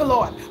 Praise the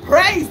Lord.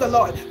 Praise the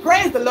Lord.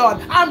 Praise the Lord.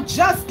 I'm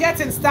just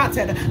getting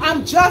started.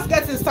 I'm just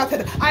getting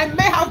started. I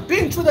may have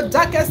been through the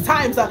darkest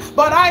times,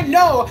 but I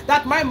know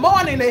that my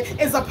morning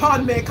is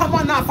upon me. Come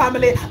on now,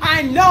 family.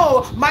 I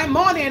know my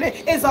morning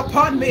is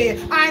upon me.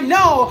 I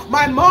know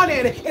my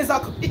morning is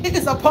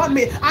upon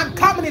me. I'm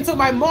coming into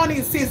my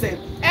morning season.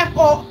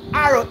 morning.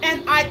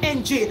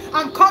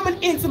 I'm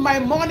coming into my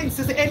morning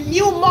season. A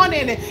new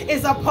morning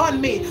is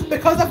upon me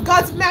because of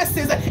God's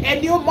mercies. A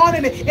new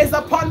morning is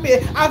upon me.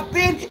 I've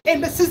been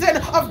in the season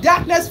of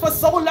darkness for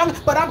so long,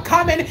 but I'm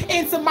coming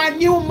into my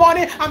new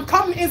morning. I'm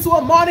coming into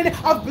a morning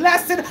of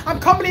blessing. I'm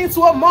coming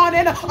into a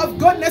morning of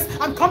goodness.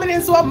 I'm coming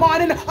into a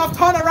morning of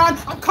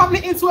turnaround. I'm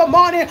coming into a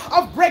morning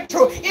of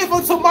breakthrough.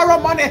 Even tomorrow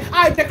morning,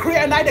 I decree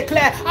and I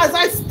declare, as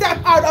I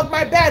step out of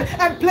my bed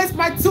and place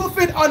my 2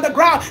 feet on the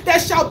ground, there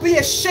shall be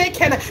a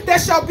shaking. There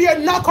shall be a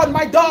knock on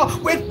my door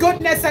with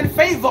goodness and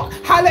favor.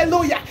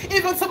 Hallelujah.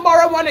 Even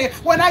tomorrow morning,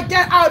 when I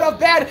get out of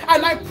bed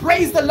and I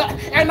praise the Lord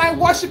and I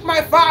worship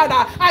my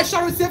Father, I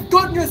shall receive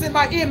good news in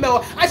my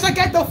email. I shall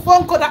get the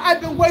phone call that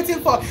I've been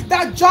waiting for.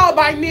 That job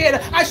I need,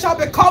 I shall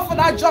be called for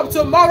that job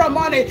tomorrow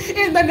morning.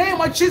 In the name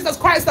of Jesus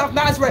Christ of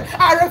Nazareth,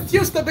 I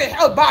refuse to be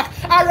held back.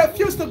 I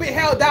refuse to be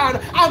held down.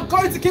 I'm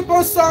going to keep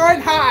on soaring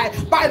high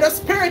by the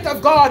Spirit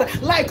of God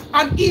like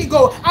an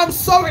eagle. I'm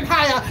soaring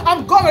higher.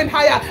 I'm going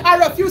higher. I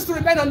refuse to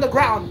remain on the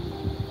ground.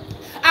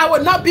 I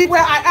will not be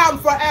where I am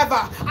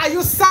forever. Are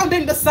you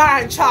sounding the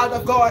sign, child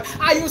of God?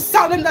 Are you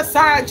sounding the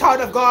sign, child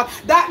of God?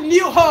 That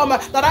new home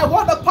that I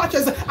want to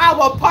purchase, I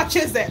will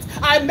purchase it.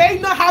 I may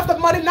not have the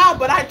money now,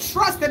 but I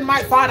trust in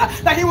my Father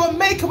that He will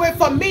make a way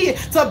for me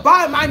to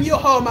buy my new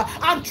home.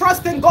 I'm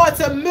trusting God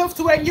to move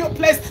to a new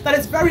place that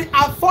is very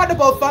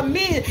affordable for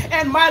me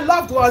and my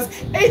loved ones.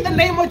 In the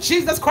name of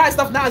Jesus Christ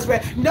of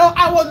Nazareth. No,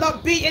 I will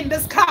not be in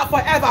this car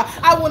forever.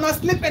 I will not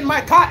sleep in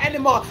my car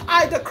anymore.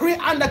 I decree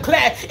and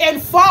declare in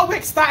 4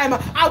 weeks time,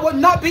 I will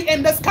not be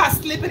in this car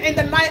sleeping in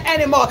the night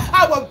anymore.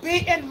 I will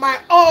be in my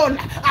own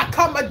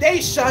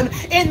accommodation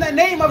in the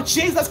name of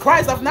Jesus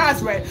Christ of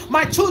Nazareth.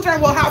 My children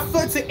will have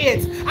food to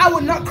eat. I will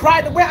not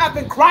cry the way I've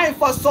been crying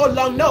for so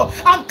long. No,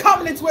 I'm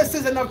coming into a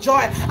season of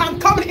joy. I'm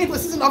coming into a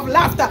season of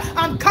laughter.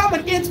 I'm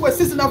coming into a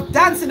season of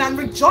dancing and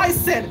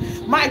rejoicing.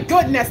 My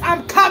goodness,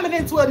 I'm coming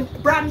into a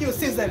brand new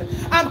season.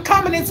 I'm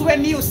coming into a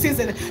new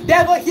season.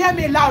 Devil, hear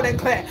me loud and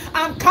clear.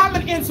 I'm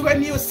coming into a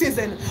new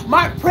season.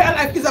 My prayer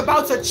life is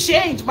about to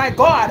change. My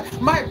God,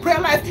 my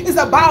prayer life is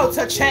about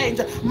to change.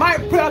 My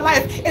prayer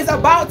life is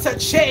about to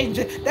change.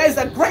 There is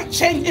a great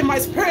change in my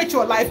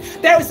spiritual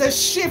life. There is a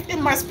shift in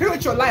my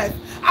spiritual life.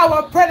 I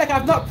will pray like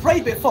I've not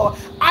prayed before.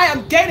 I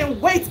am gaining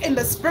weight in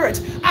the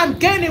spirit. I'm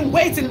gaining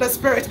weight in the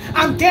spirit.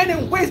 I'm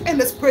gaining weight in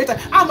the spirit.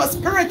 I'm a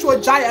spiritual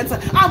giant.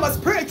 I'm a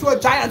spiritual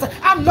giant.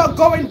 I'm not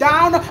going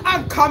down.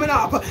 I'm coming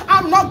up.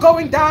 I'm not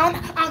going down.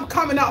 I'm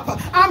coming up.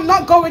 I'm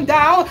not going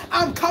down.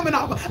 I'm coming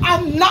up.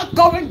 I'm not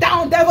going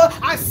down, devil.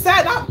 I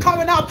said I'm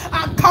coming up.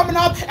 I'm coming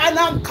up, and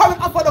I'm coming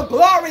up for the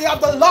glory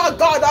of the Lord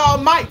God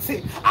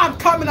Almighty. I'm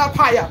coming up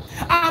higher.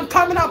 I'm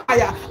coming up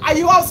higher. Are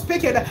you all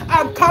speaking?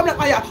 I'm coming up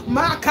higher.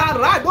 I'm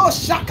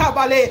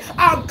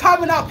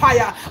coming up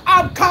higher.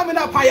 I'm coming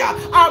up higher.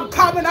 I'm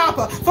coming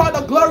up for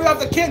the glory of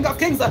the King of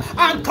Kings.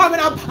 I'm coming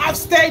up. I've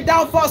stayed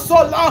down for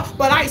so long,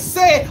 but I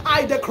say,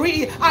 I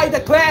decree, I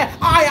declare,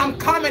 I am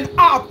coming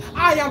up.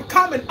 I am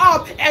coming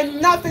up,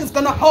 and nothing's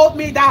gonna hold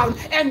me down,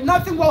 and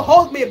nothing will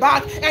hold me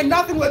back, and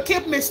nothing will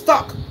keep me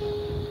stuck.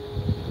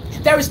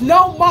 There is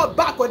no more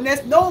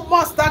backwardness, no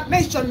more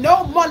stagnation,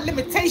 no more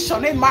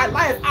limitation in my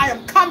life. I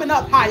am coming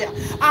up higher.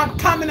 I'm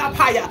coming up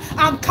higher.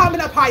 I'm coming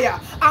up higher.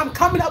 I'm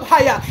coming up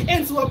higher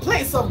into a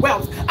place of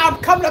wealth.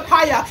 I'm coming up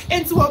higher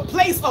into a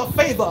place of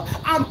favor.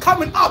 I'm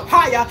coming up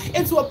higher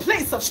into a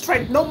place of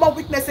strength. No more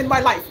weakness in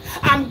my life.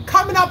 I'm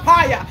coming up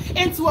higher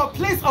into a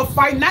place of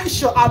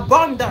financial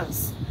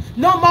abundance.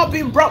 No more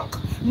being broke.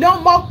 No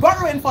more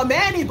borrowing from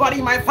anybody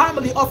in my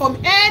family or from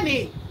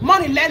any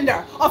money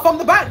lender or from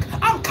the bank.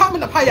 I'm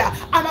coming up higher.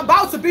 I'm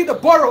about to be the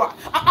borrower.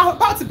 I'm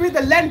about to be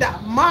the lender.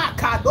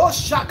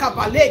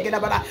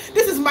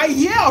 This is my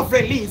year of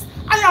release.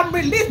 I am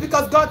released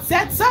because God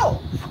said so.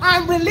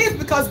 I'm released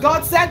because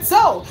God said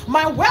so.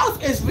 My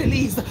wealth is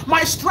released.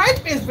 My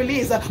strength is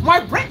released. My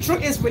breakthrough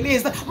is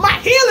released. My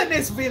healing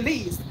is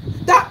released.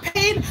 That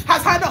pain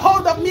has had a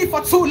hold of me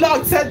for too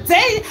long.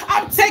 Today,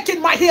 I'm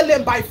taking my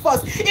healing by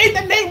force. In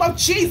the name of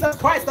Jesus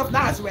Christ of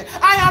Nazareth,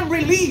 I am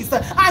released.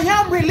 I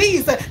am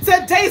released.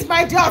 Today's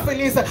my day of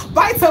release.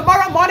 By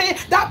tomorrow morning,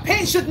 that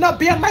pain should not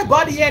be on my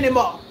body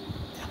anymore.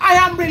 I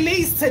am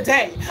released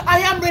today. I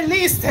am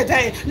released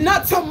today,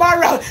 not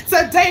tomorrow.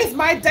 Today is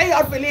my day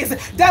of release.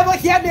 Devil,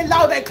 hear me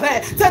loud and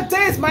clear.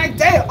 Today is my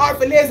day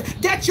of release.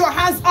 Get your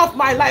hands off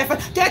my life.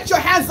 Get your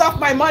hands off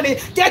my money.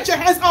 Get your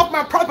hands off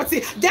my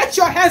property. Get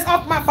your hands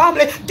off my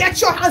family. Get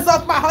your hands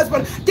off my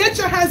husband. Get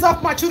your hands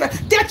off my children.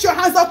 Get your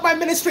hands off my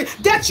ministry.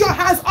 Get your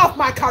hands off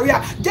my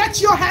career. Get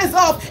your hands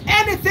off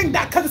anything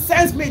that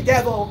concerns me,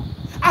 devil.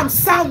 I'm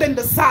sounding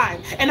the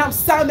sign and I'm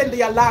sounding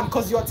the alarm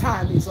because your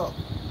time is up.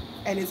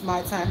 And it's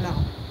my time now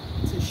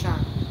to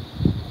shine.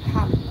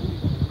 Hallelujah.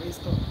 Praise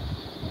God.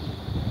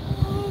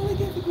 Oh, we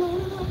give you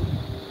glory, Lord.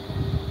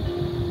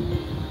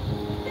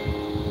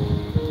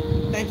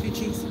 Thank you,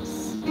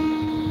 Jesus.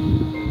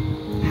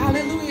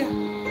 Hallelujah.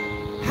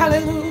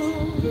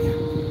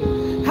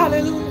 Hallelujah.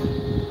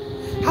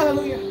 Hallelujah.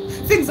 Hallelujah.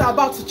 Things are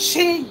about to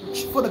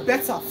change for the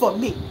better for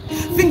me.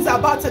 Things are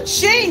about to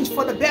change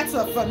for the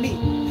better for me.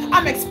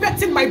 I'm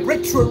expecting my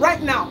breakthrough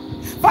right now.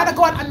 Father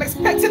God, I'm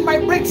expecting my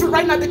breakthrough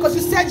right now because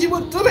you said you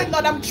will do it,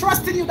 Lord. I'm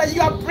trusting you that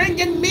you are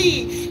bringing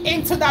me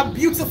into that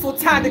beautiful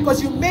time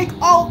because you make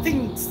all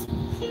things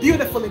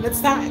beautiful in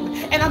its time.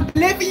 And I'm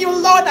believing you,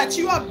 Lord, that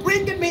you are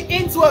bringing me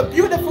into a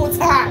beautiful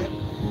time.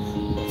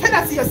 Say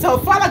that to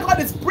yourself. Father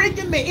God is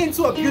bringing me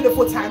into a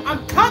beautiful time.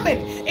 I'm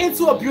coming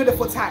into a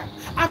beautiful time.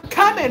 I'm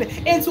coming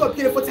into a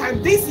beautiful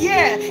time. This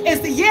year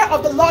is the year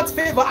of the Lord's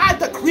favor. I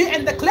decree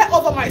and declare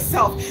over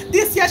myself,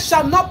 this year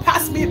shall not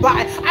pass me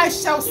by. I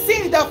shall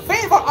see the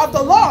favor of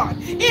the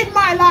Lord in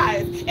my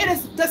life. It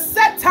is the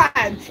set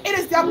time. It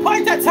is the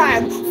appointed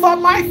time for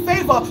my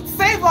favor.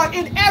 Favor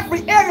in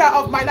every area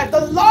of my life.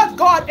 The Lord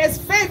God is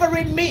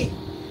favoring me.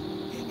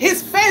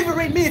 He's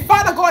favoring me.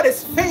 Father God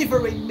is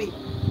favoring me.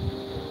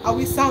 Are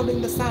we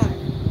sounding the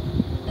sign?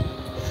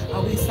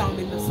 Are we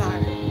sounding the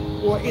sign?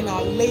 Or in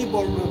our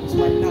labor rooms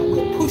right now,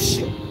 we're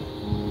pushing.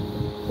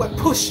 We're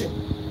pushing.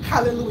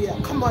 Hallelujah.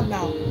 Come on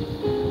now.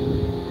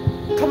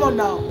 Come on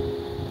now.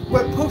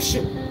 We're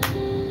pushing.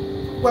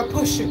 We're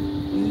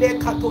pushing. If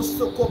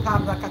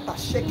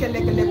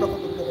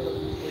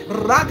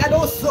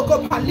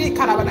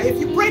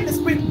you pray in the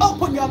Spirit,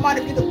 open your mouth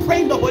and begin to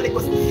pray in the Holy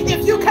Ghost.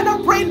 If you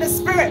cannot pray in the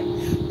Spirit,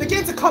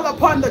 begin to call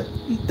upon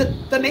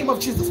the name of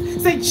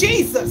Jesus. Say,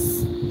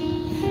 Jesus.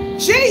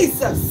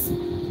 Jesus.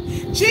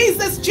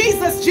 Jesus,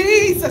 Jesus,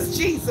 Jesus,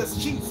 Jesus,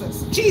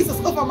 Jesus, Jesus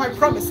over my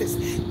promises,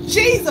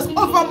 Jesus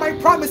over my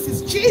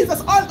promises,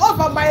 Jesus all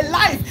over my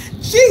life,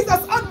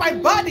 Jesus on my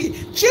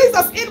body,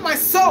 Jesus in my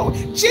soul,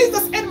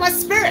 Jesus in my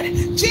spirit,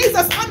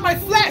 Jesus on my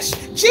flesh,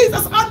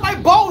 Jesus on my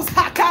bones,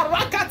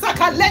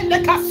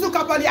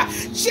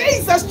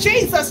 Jesus,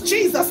 Jesus,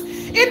 Jesus,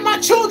 in my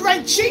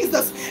children,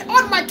 Jesus,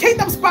 on my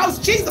kingdom spouse,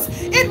 Jesus,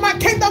 in my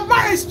kingdom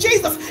marriage,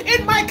 Jesus,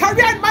 in my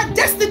career, in my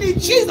destiny,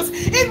 Jesus,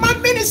 in my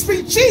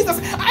ministry, Jesus.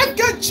 I've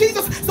got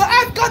Jesus, so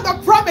I've got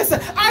the promise.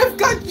 I've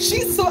got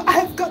Jesus, so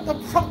I've got the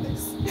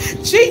promise.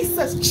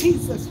 Jesus,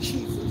 Jesus,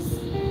 Jesus,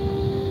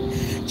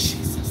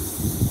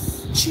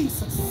 Jesus,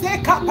 Jesus. The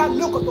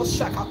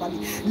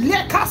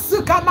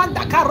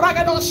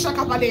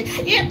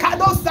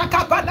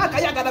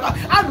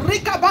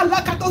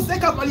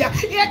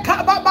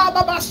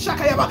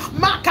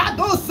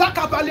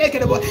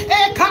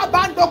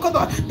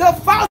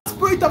foul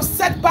spirit of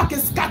setback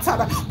is scattered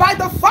by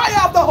the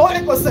fire of the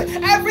Holy Ghost.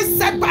 Every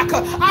setback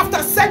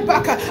after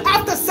setback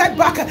after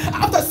setback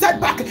after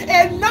setback,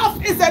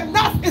 enough is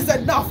enough is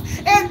enough.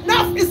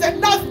 Enough is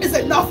enough is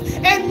enough.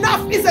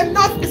 Enough is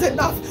enough is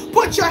enough.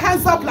 Put your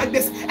hands up like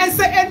this and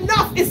say,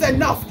 enough is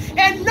enough.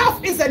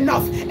 Enough is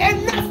enough.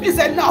 Enough is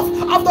enough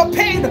of the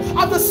pain,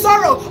 of the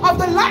sorrow, of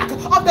the lack,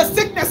 of the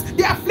sickness,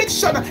 the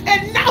affliction.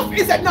 Enough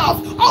is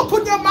enough.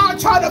 Open your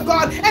mouth, child of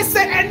God, and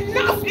say,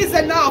 enough is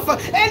enough.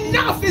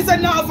 Enough is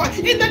enough.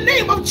 In the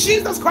name of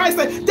Jesus Christ,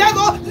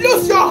 devil,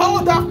 lose your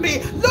hold of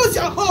me. Lose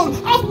your hold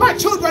of my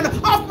children,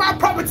 of my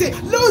property.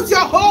 Lose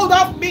your hold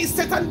of me,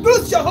 Satan.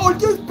 Lose your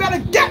hold. You better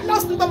get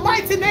lost in the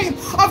mighty name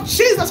of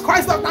Jesus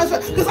Christ of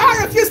Nazareth, because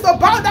I refuse to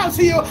bow down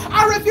to you.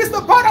 I refuse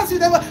to bow down to you,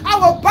 devil. I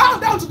will bow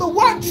down to the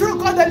one true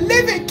God, the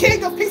living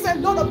King of kings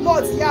and Lord of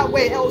lords,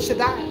 Yahweh El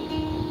Shaddai.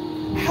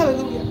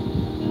 Hallelujah.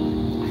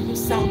 Are you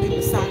sounding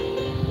the sign?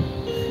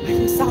 Are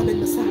you sounding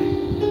the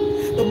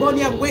sign? The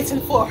money I'm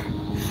waiting for,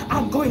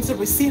 I'm going to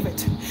receive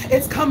it.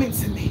 It's coming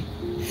to me.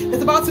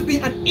 There's about to be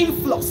an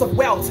influx of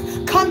wealth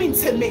coming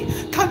to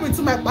me, coming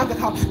to my bank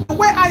account. The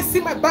way I see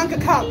my bank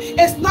account,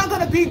 it's not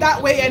going to be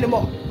that way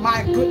anymore.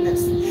 My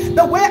goodness.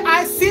 The way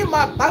I see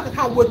my bank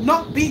account would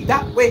not be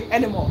that way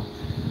anymore.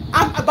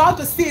 I'm about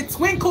to see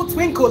twinkle,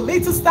 twinkle,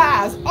 little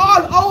stars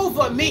all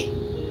over me.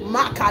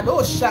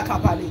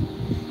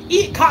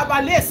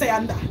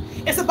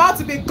 It's about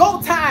to be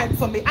go time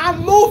for me.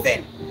 I'm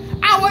moving.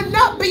 I will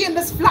not be in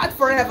this flat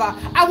forever.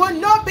 I will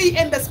not be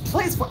in this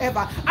place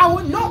forever. I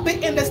will not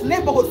be in this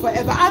neighborhood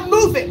forever. I'm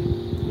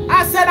moving.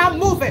 I said I'm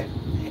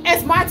moving.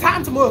 It's my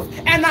time to move,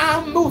 and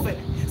I'm moving.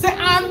 Say,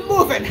 I'm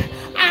moving.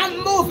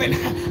 I'm moving.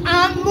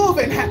 I'm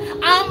moving.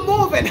 I'm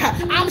moving.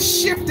 I'm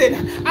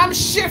shifting. I'm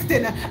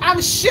shifting.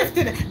 I'm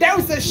shifting. There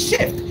is a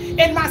shift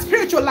in my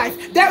spiritual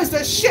life. There is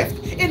a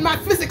shift in my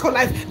physical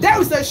life. There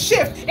is a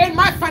shift in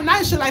my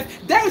financial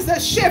life. There is a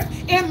shift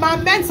in my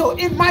mental,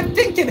 in my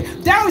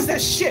thinking. There is a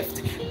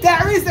shift.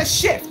 There is a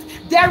shift.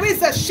 There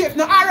is a shift.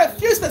 No, I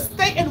refuse to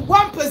stay in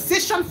one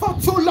position for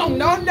too long.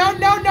 No, no,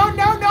 no, no,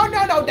 no, no,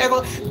 no, no,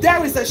 devil.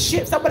 There is a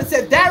shift. Somebody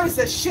said, there is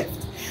a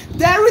shift.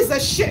 There is a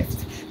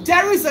shift.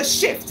 There is a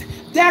shift.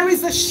 There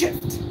is a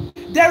shift.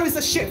 There is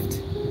a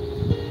shift.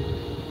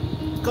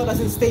 God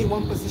doesn't stay in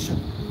one position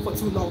for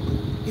too long.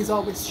 He's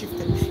always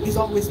shifting. He's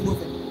always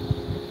moving.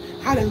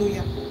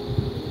 Hallelujah.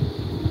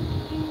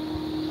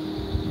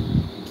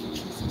 Thank you,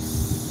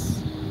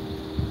 Jesus.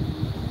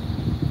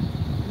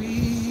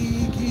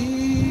 We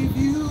give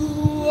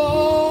you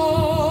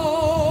all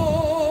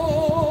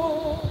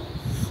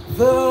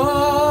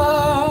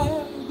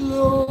the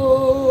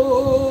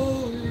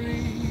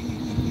glory.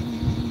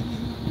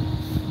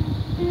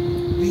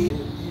 We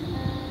give you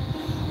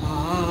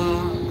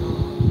our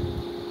God.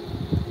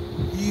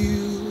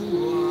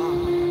 You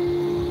are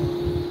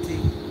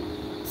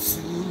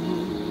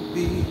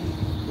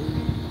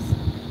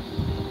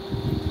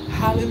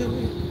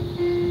Hallelujah.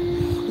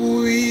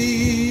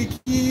 We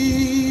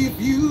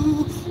give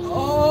you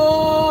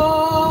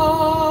all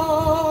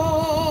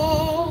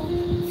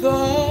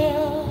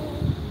the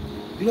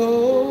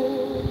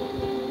glory.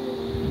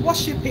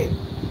 Worship him.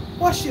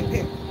 Worship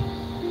him.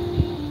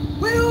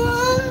 We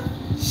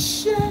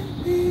worship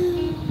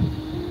you,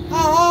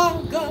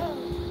 our God.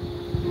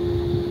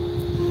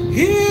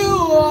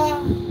 You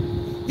are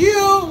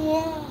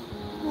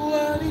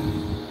worthy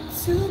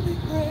to be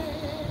praised.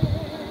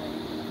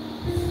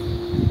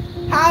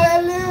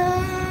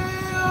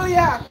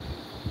 Hallelujah.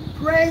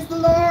 Praise the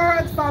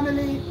Lord,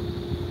 family.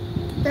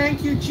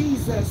 Thank you,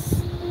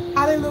 Jesus.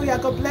 Hallelujah.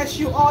 God bless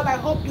you all. I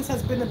hope this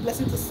has been a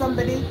blessing to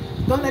somebody.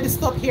 Don't let it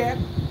stop here.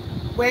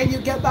 When you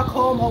get back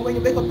home or when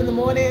you wake up in the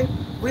morning,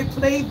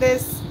 replay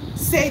this.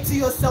 Say to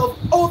yourself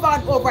over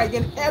and over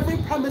again, every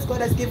promise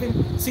God has given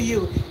to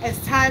you, it's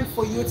time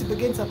for you to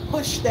begin to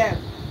push them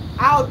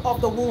out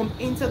of the womb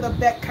into the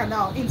birth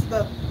canal, into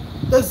the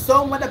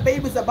zone where the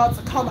baby is about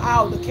to come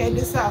out. Okay,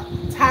 these are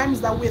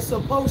times that we're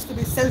supposed to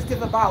be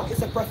sensitive about.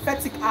 It's a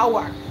prophetic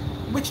hour,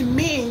 which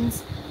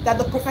means that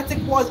the prophetic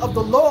words of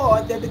the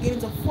Lord, they're beginning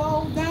to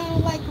fall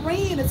down like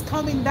rain. It's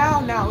coming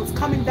down now. It's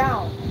coming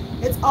down.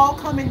 It's all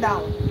coming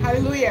down.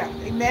 Hallelujah.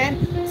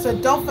 Amen. So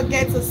don't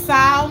forget to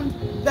sound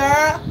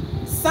the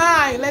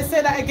sign. Let's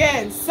say that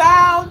again.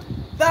 Sound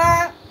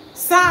the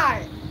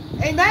sign.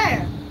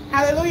 Amen.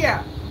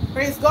 Hallelujah.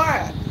 Praise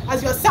God.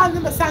 As you're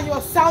sounding the sign,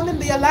 you're sounding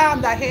the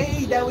alarm that,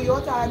 hey,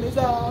 your time is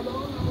up. Oh,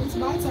 no, it's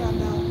my time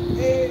now.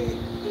 Hey,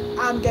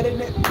 I'm getting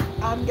it.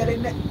 I'm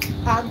getting it.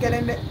 I'm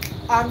getting it.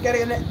 I'm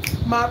getting it.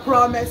 My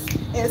promise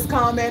is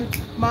coming.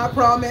 My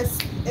promise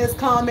is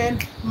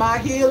coming. My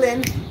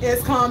healing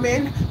is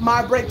coming.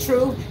 My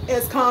breakthrough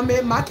is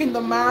coming. My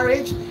kingdom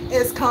marriage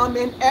is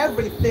coming.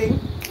 Everything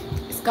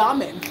is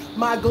coming.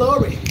 My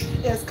glory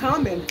is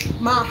coming.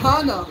 My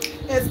honor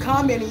is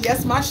coming.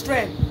 Yes, my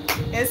strength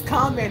is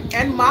coming.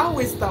 And my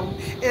wisdom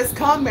is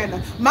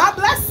coming. My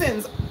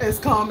blessings is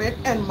coming.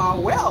 And my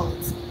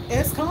wealth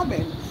is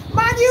coming.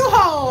 My new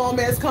home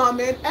is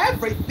coming.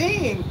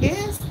 Everything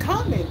is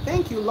coming.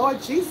 Thank you, Lord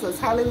Jesus.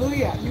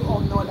 Hallelujah. You all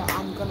know that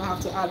I'm going to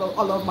have to add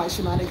all of my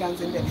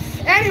shenanigans in there.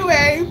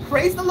 Anyway,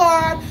 praise the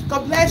Lord.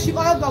 God bless you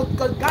all.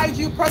 God guide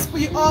you, prosper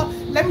you all.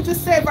 Let me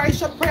just say a very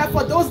short prayer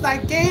for those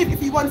that gave.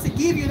 If you want to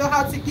give, you know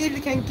how to give.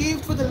 You can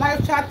give through the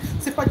live chat,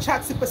 super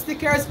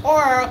stickers,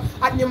 or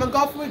at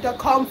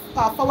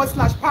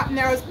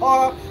newmangopherwood.com/partners,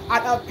 or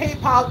at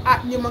PayPal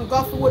at Newman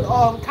Gopherwood,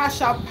 or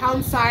Cash App #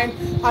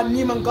 at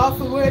Newman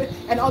Gopherwood,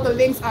 and all the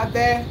links are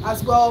there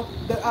as well.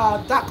 The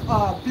dark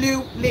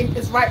blue link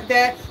is right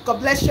there. God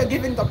bless you,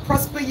 giving. God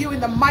prosper you in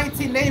the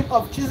mighty name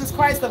of Jesus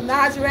Christ of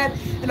Nazareth.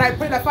 And I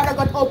pray that Father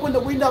God open the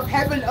window of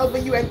heaven over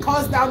you and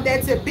cause down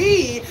there to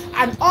be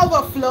an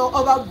overflow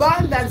of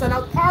abundance and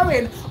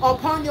outpouring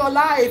upon your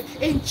life.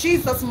 In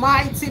Jesus'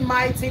 mighty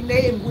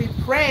name we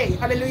pray.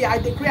 Hallelujah. I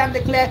decree and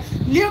declare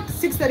Luke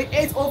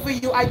 6:38 over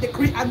you. I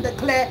decree and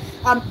declare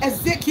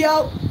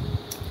Ezekiel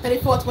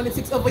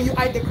 34:26 over you.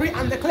 I decree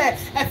and declare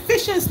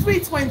Ephesians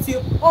 3:20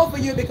 over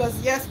you, because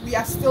yes, we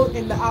are still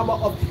in the hour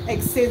of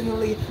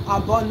exceedingly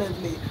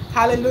abundantly.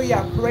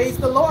 Hallelujah. Praise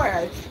the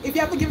Lord. If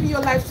you haven't given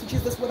your life to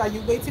Jesus, what are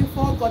you waiting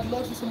for? God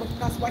loves you so much.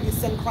 That's why he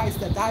sent Christ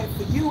to die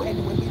for you.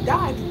 And when he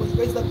died, he was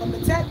raised up on the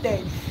 10th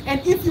day.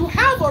 And if you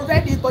have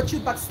already, but you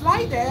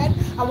backslided,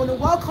 I want to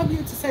welcome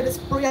you to say this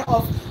prayer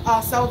of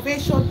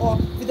salvation or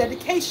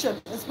rededication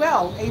as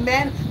well.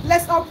 Amen.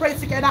 Let's all pray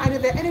together. And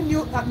if there are any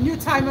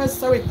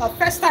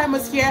first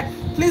timers here,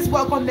 please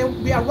welcome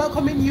them. We are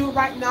welcoming you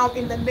right now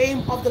in the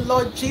name of the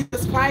Lord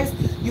Jesus Christ.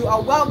 You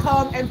are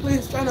welcome, and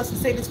please join us to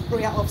say this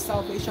prayer of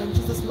salvation.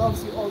 Jesus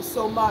loves you all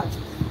so much.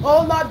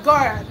 Oh Lord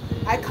God,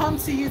 I come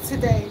to you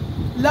today.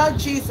 Lord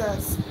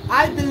Jesus,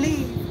 I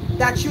believe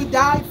that you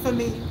died for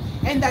me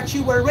and that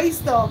you were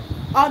raised up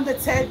on the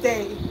 10th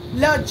day.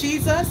 Lord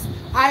Jesus,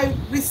 I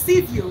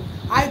receive you.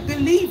 I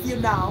believe you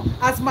now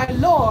as my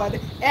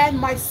Lord and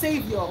my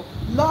Savior.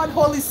 Lord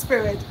Holy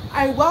Spirit,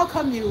 I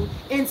welcome you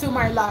into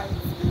my life.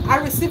 I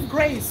receive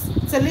grace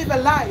to live a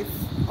life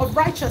of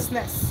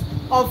righteousness,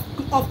 of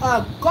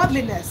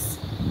godliness.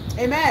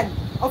 Amen.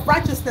 Of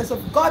righteousness,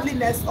 of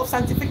godliness, of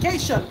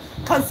sanctification,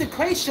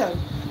 consecration.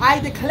 I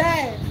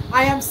declare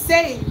I am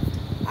saved.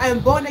 I am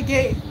born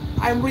again.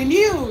 I am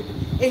renewed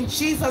in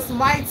Jesus'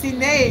 mighty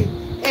name.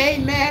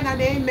 Amen and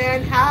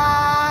amen.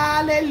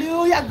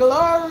 Hallelujah.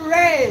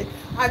 Glory.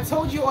 I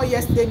told you all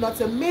yesterday not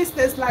to miss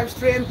this live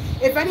stream.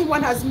 If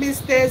anyone has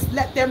missed this,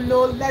 let them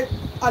know. Let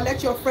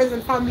your friends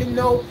and family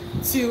know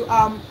to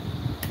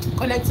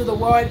connect to the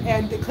word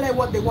and declare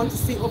what they want to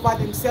see over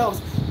themselves.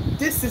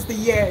 This is the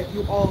year,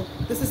 you all.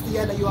 This is the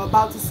year that you are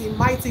about to see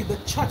mighty. The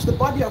church, the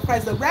body of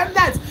Christ, the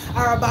remnants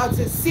are about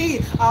to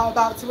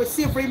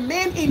receive.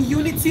 Remain in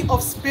unity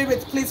of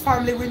spirit, please,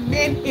 family.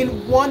 Remain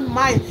in one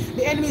mind.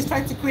 The enemy is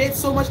trying to create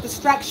so much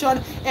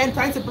distraction and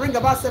trying to bring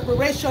about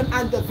separation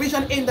and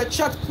division in the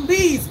church.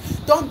 Please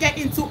don't get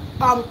into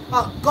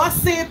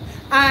gossip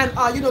and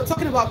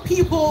talking about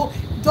people.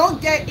 Don't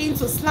get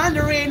into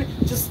slandering.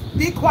 Just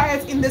be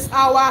quiet in this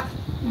hour.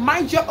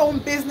 mind your own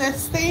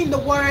business, stay in the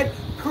word,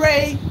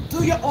 pray,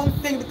 do your own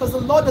thing, because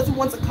the Lord doesn't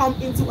want to come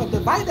into a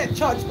divided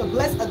church to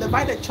bless a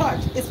divided church.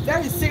 It's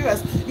very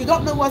serious. You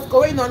don't know what's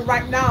going on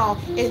right now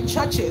in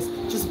churches.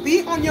 Just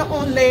be on your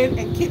own lane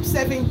and keep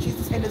serving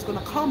Jesus, and it's going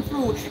to come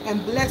through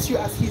and bless you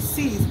as he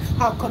sees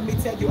how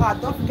committed you are.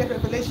 Don't forget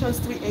Revelations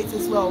 3:8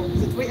 as well.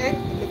 Is it 3:8?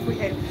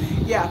 3:8.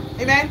 Yeah.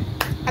 Amen.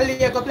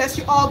 Hallelujah. God bless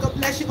you all. God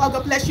bless you all.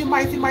 God bless you,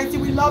 mighty, mighty.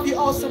 We love you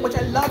all so much.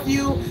 I love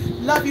you.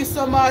 Love you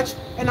so much.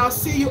 And I'll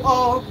see you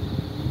all.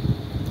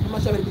 I'm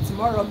not sure it'll be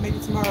tomorrow, maybe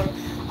tomorrow.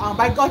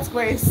 By God's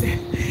grace.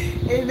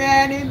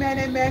 Amen. Amen.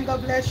 Amen.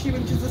 God bless you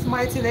in Jesus'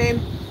 mighty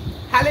name.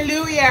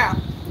 Hallelujah.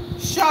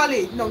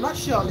 Surely, no, not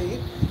surely.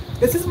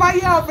 This is my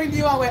year of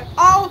renewal, where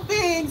all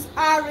things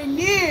are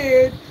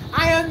renewed.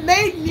 I am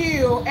made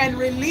new and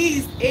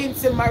released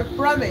into my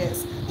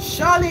promise.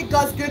 Surely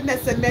God's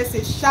goodness and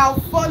mercy shall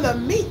follow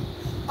me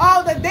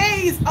all the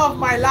days of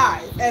my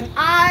life, and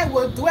I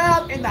will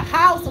dwell in the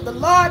house of the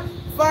Lord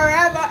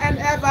forever and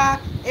ever.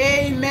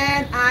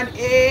 Amen and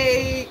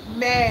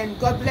amen.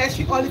 God bless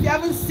you all. If you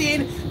haven't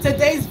seen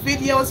today's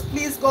videos,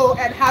 please go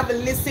and have a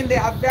listen. They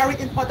are very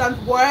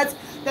important words.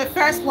 The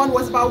first one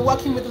was about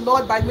working with the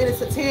Lord by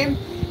Minister Tim,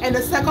 and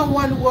the second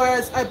one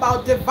was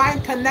about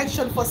divine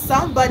connection for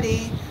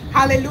somebody.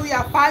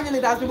 Hallelujah. Finally,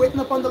 that's been waiting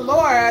upon the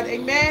Lord.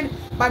 Amen.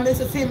 By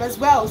Minister Tim as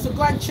well. So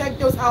go and check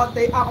those out.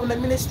 They are on the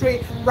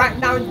ministry right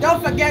now. And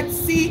don't forget,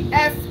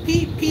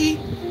 CFPPN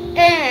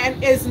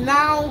is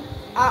now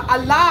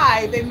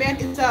alive. Amen.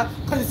 It's a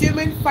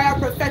Consuming Fire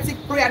Prophetic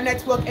Prayer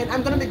Network, and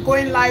I'm going to be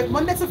going live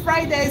Monday to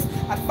Fridays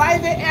at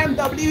 5 a.m.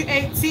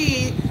 WAT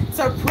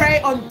to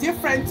pray on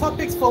different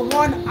topics for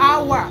 1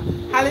 hour.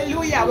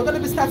 Hallelujah. We're going to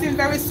be starting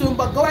very soon,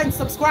 but go and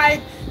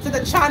subscribe to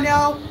the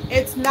channel.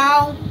 It's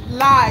now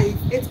live.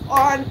 It's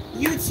on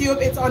YouTube.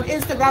 It's on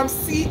Instagram.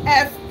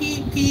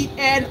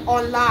 CFPPN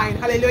online.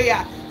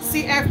 Hallelujah.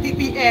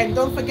 CFPPN.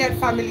 Don't forget,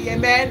 family.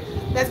 Amen.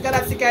 Let's get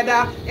that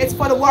together. It's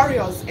for the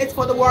warriors. It's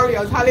for the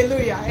warriors.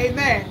 Hallelujah.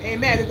 Amen.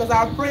 Amen. Because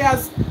our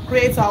prayers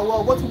create our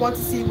world. What we want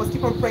to see, we must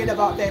keep on praying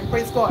about them.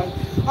 Praise God.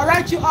 All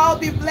right, you all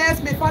be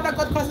blessed. May Father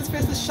God cause his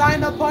face to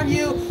shine upon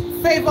you.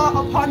 Favor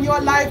upon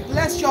your life.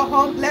 Bless your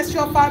home. Bless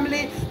your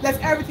family. Bless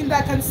everything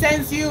that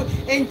concerns you.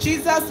 In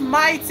Jesus'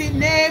 mighty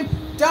name.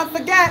 Don't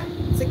forget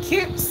to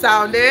keep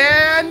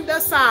sounding the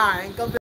sign. God bless.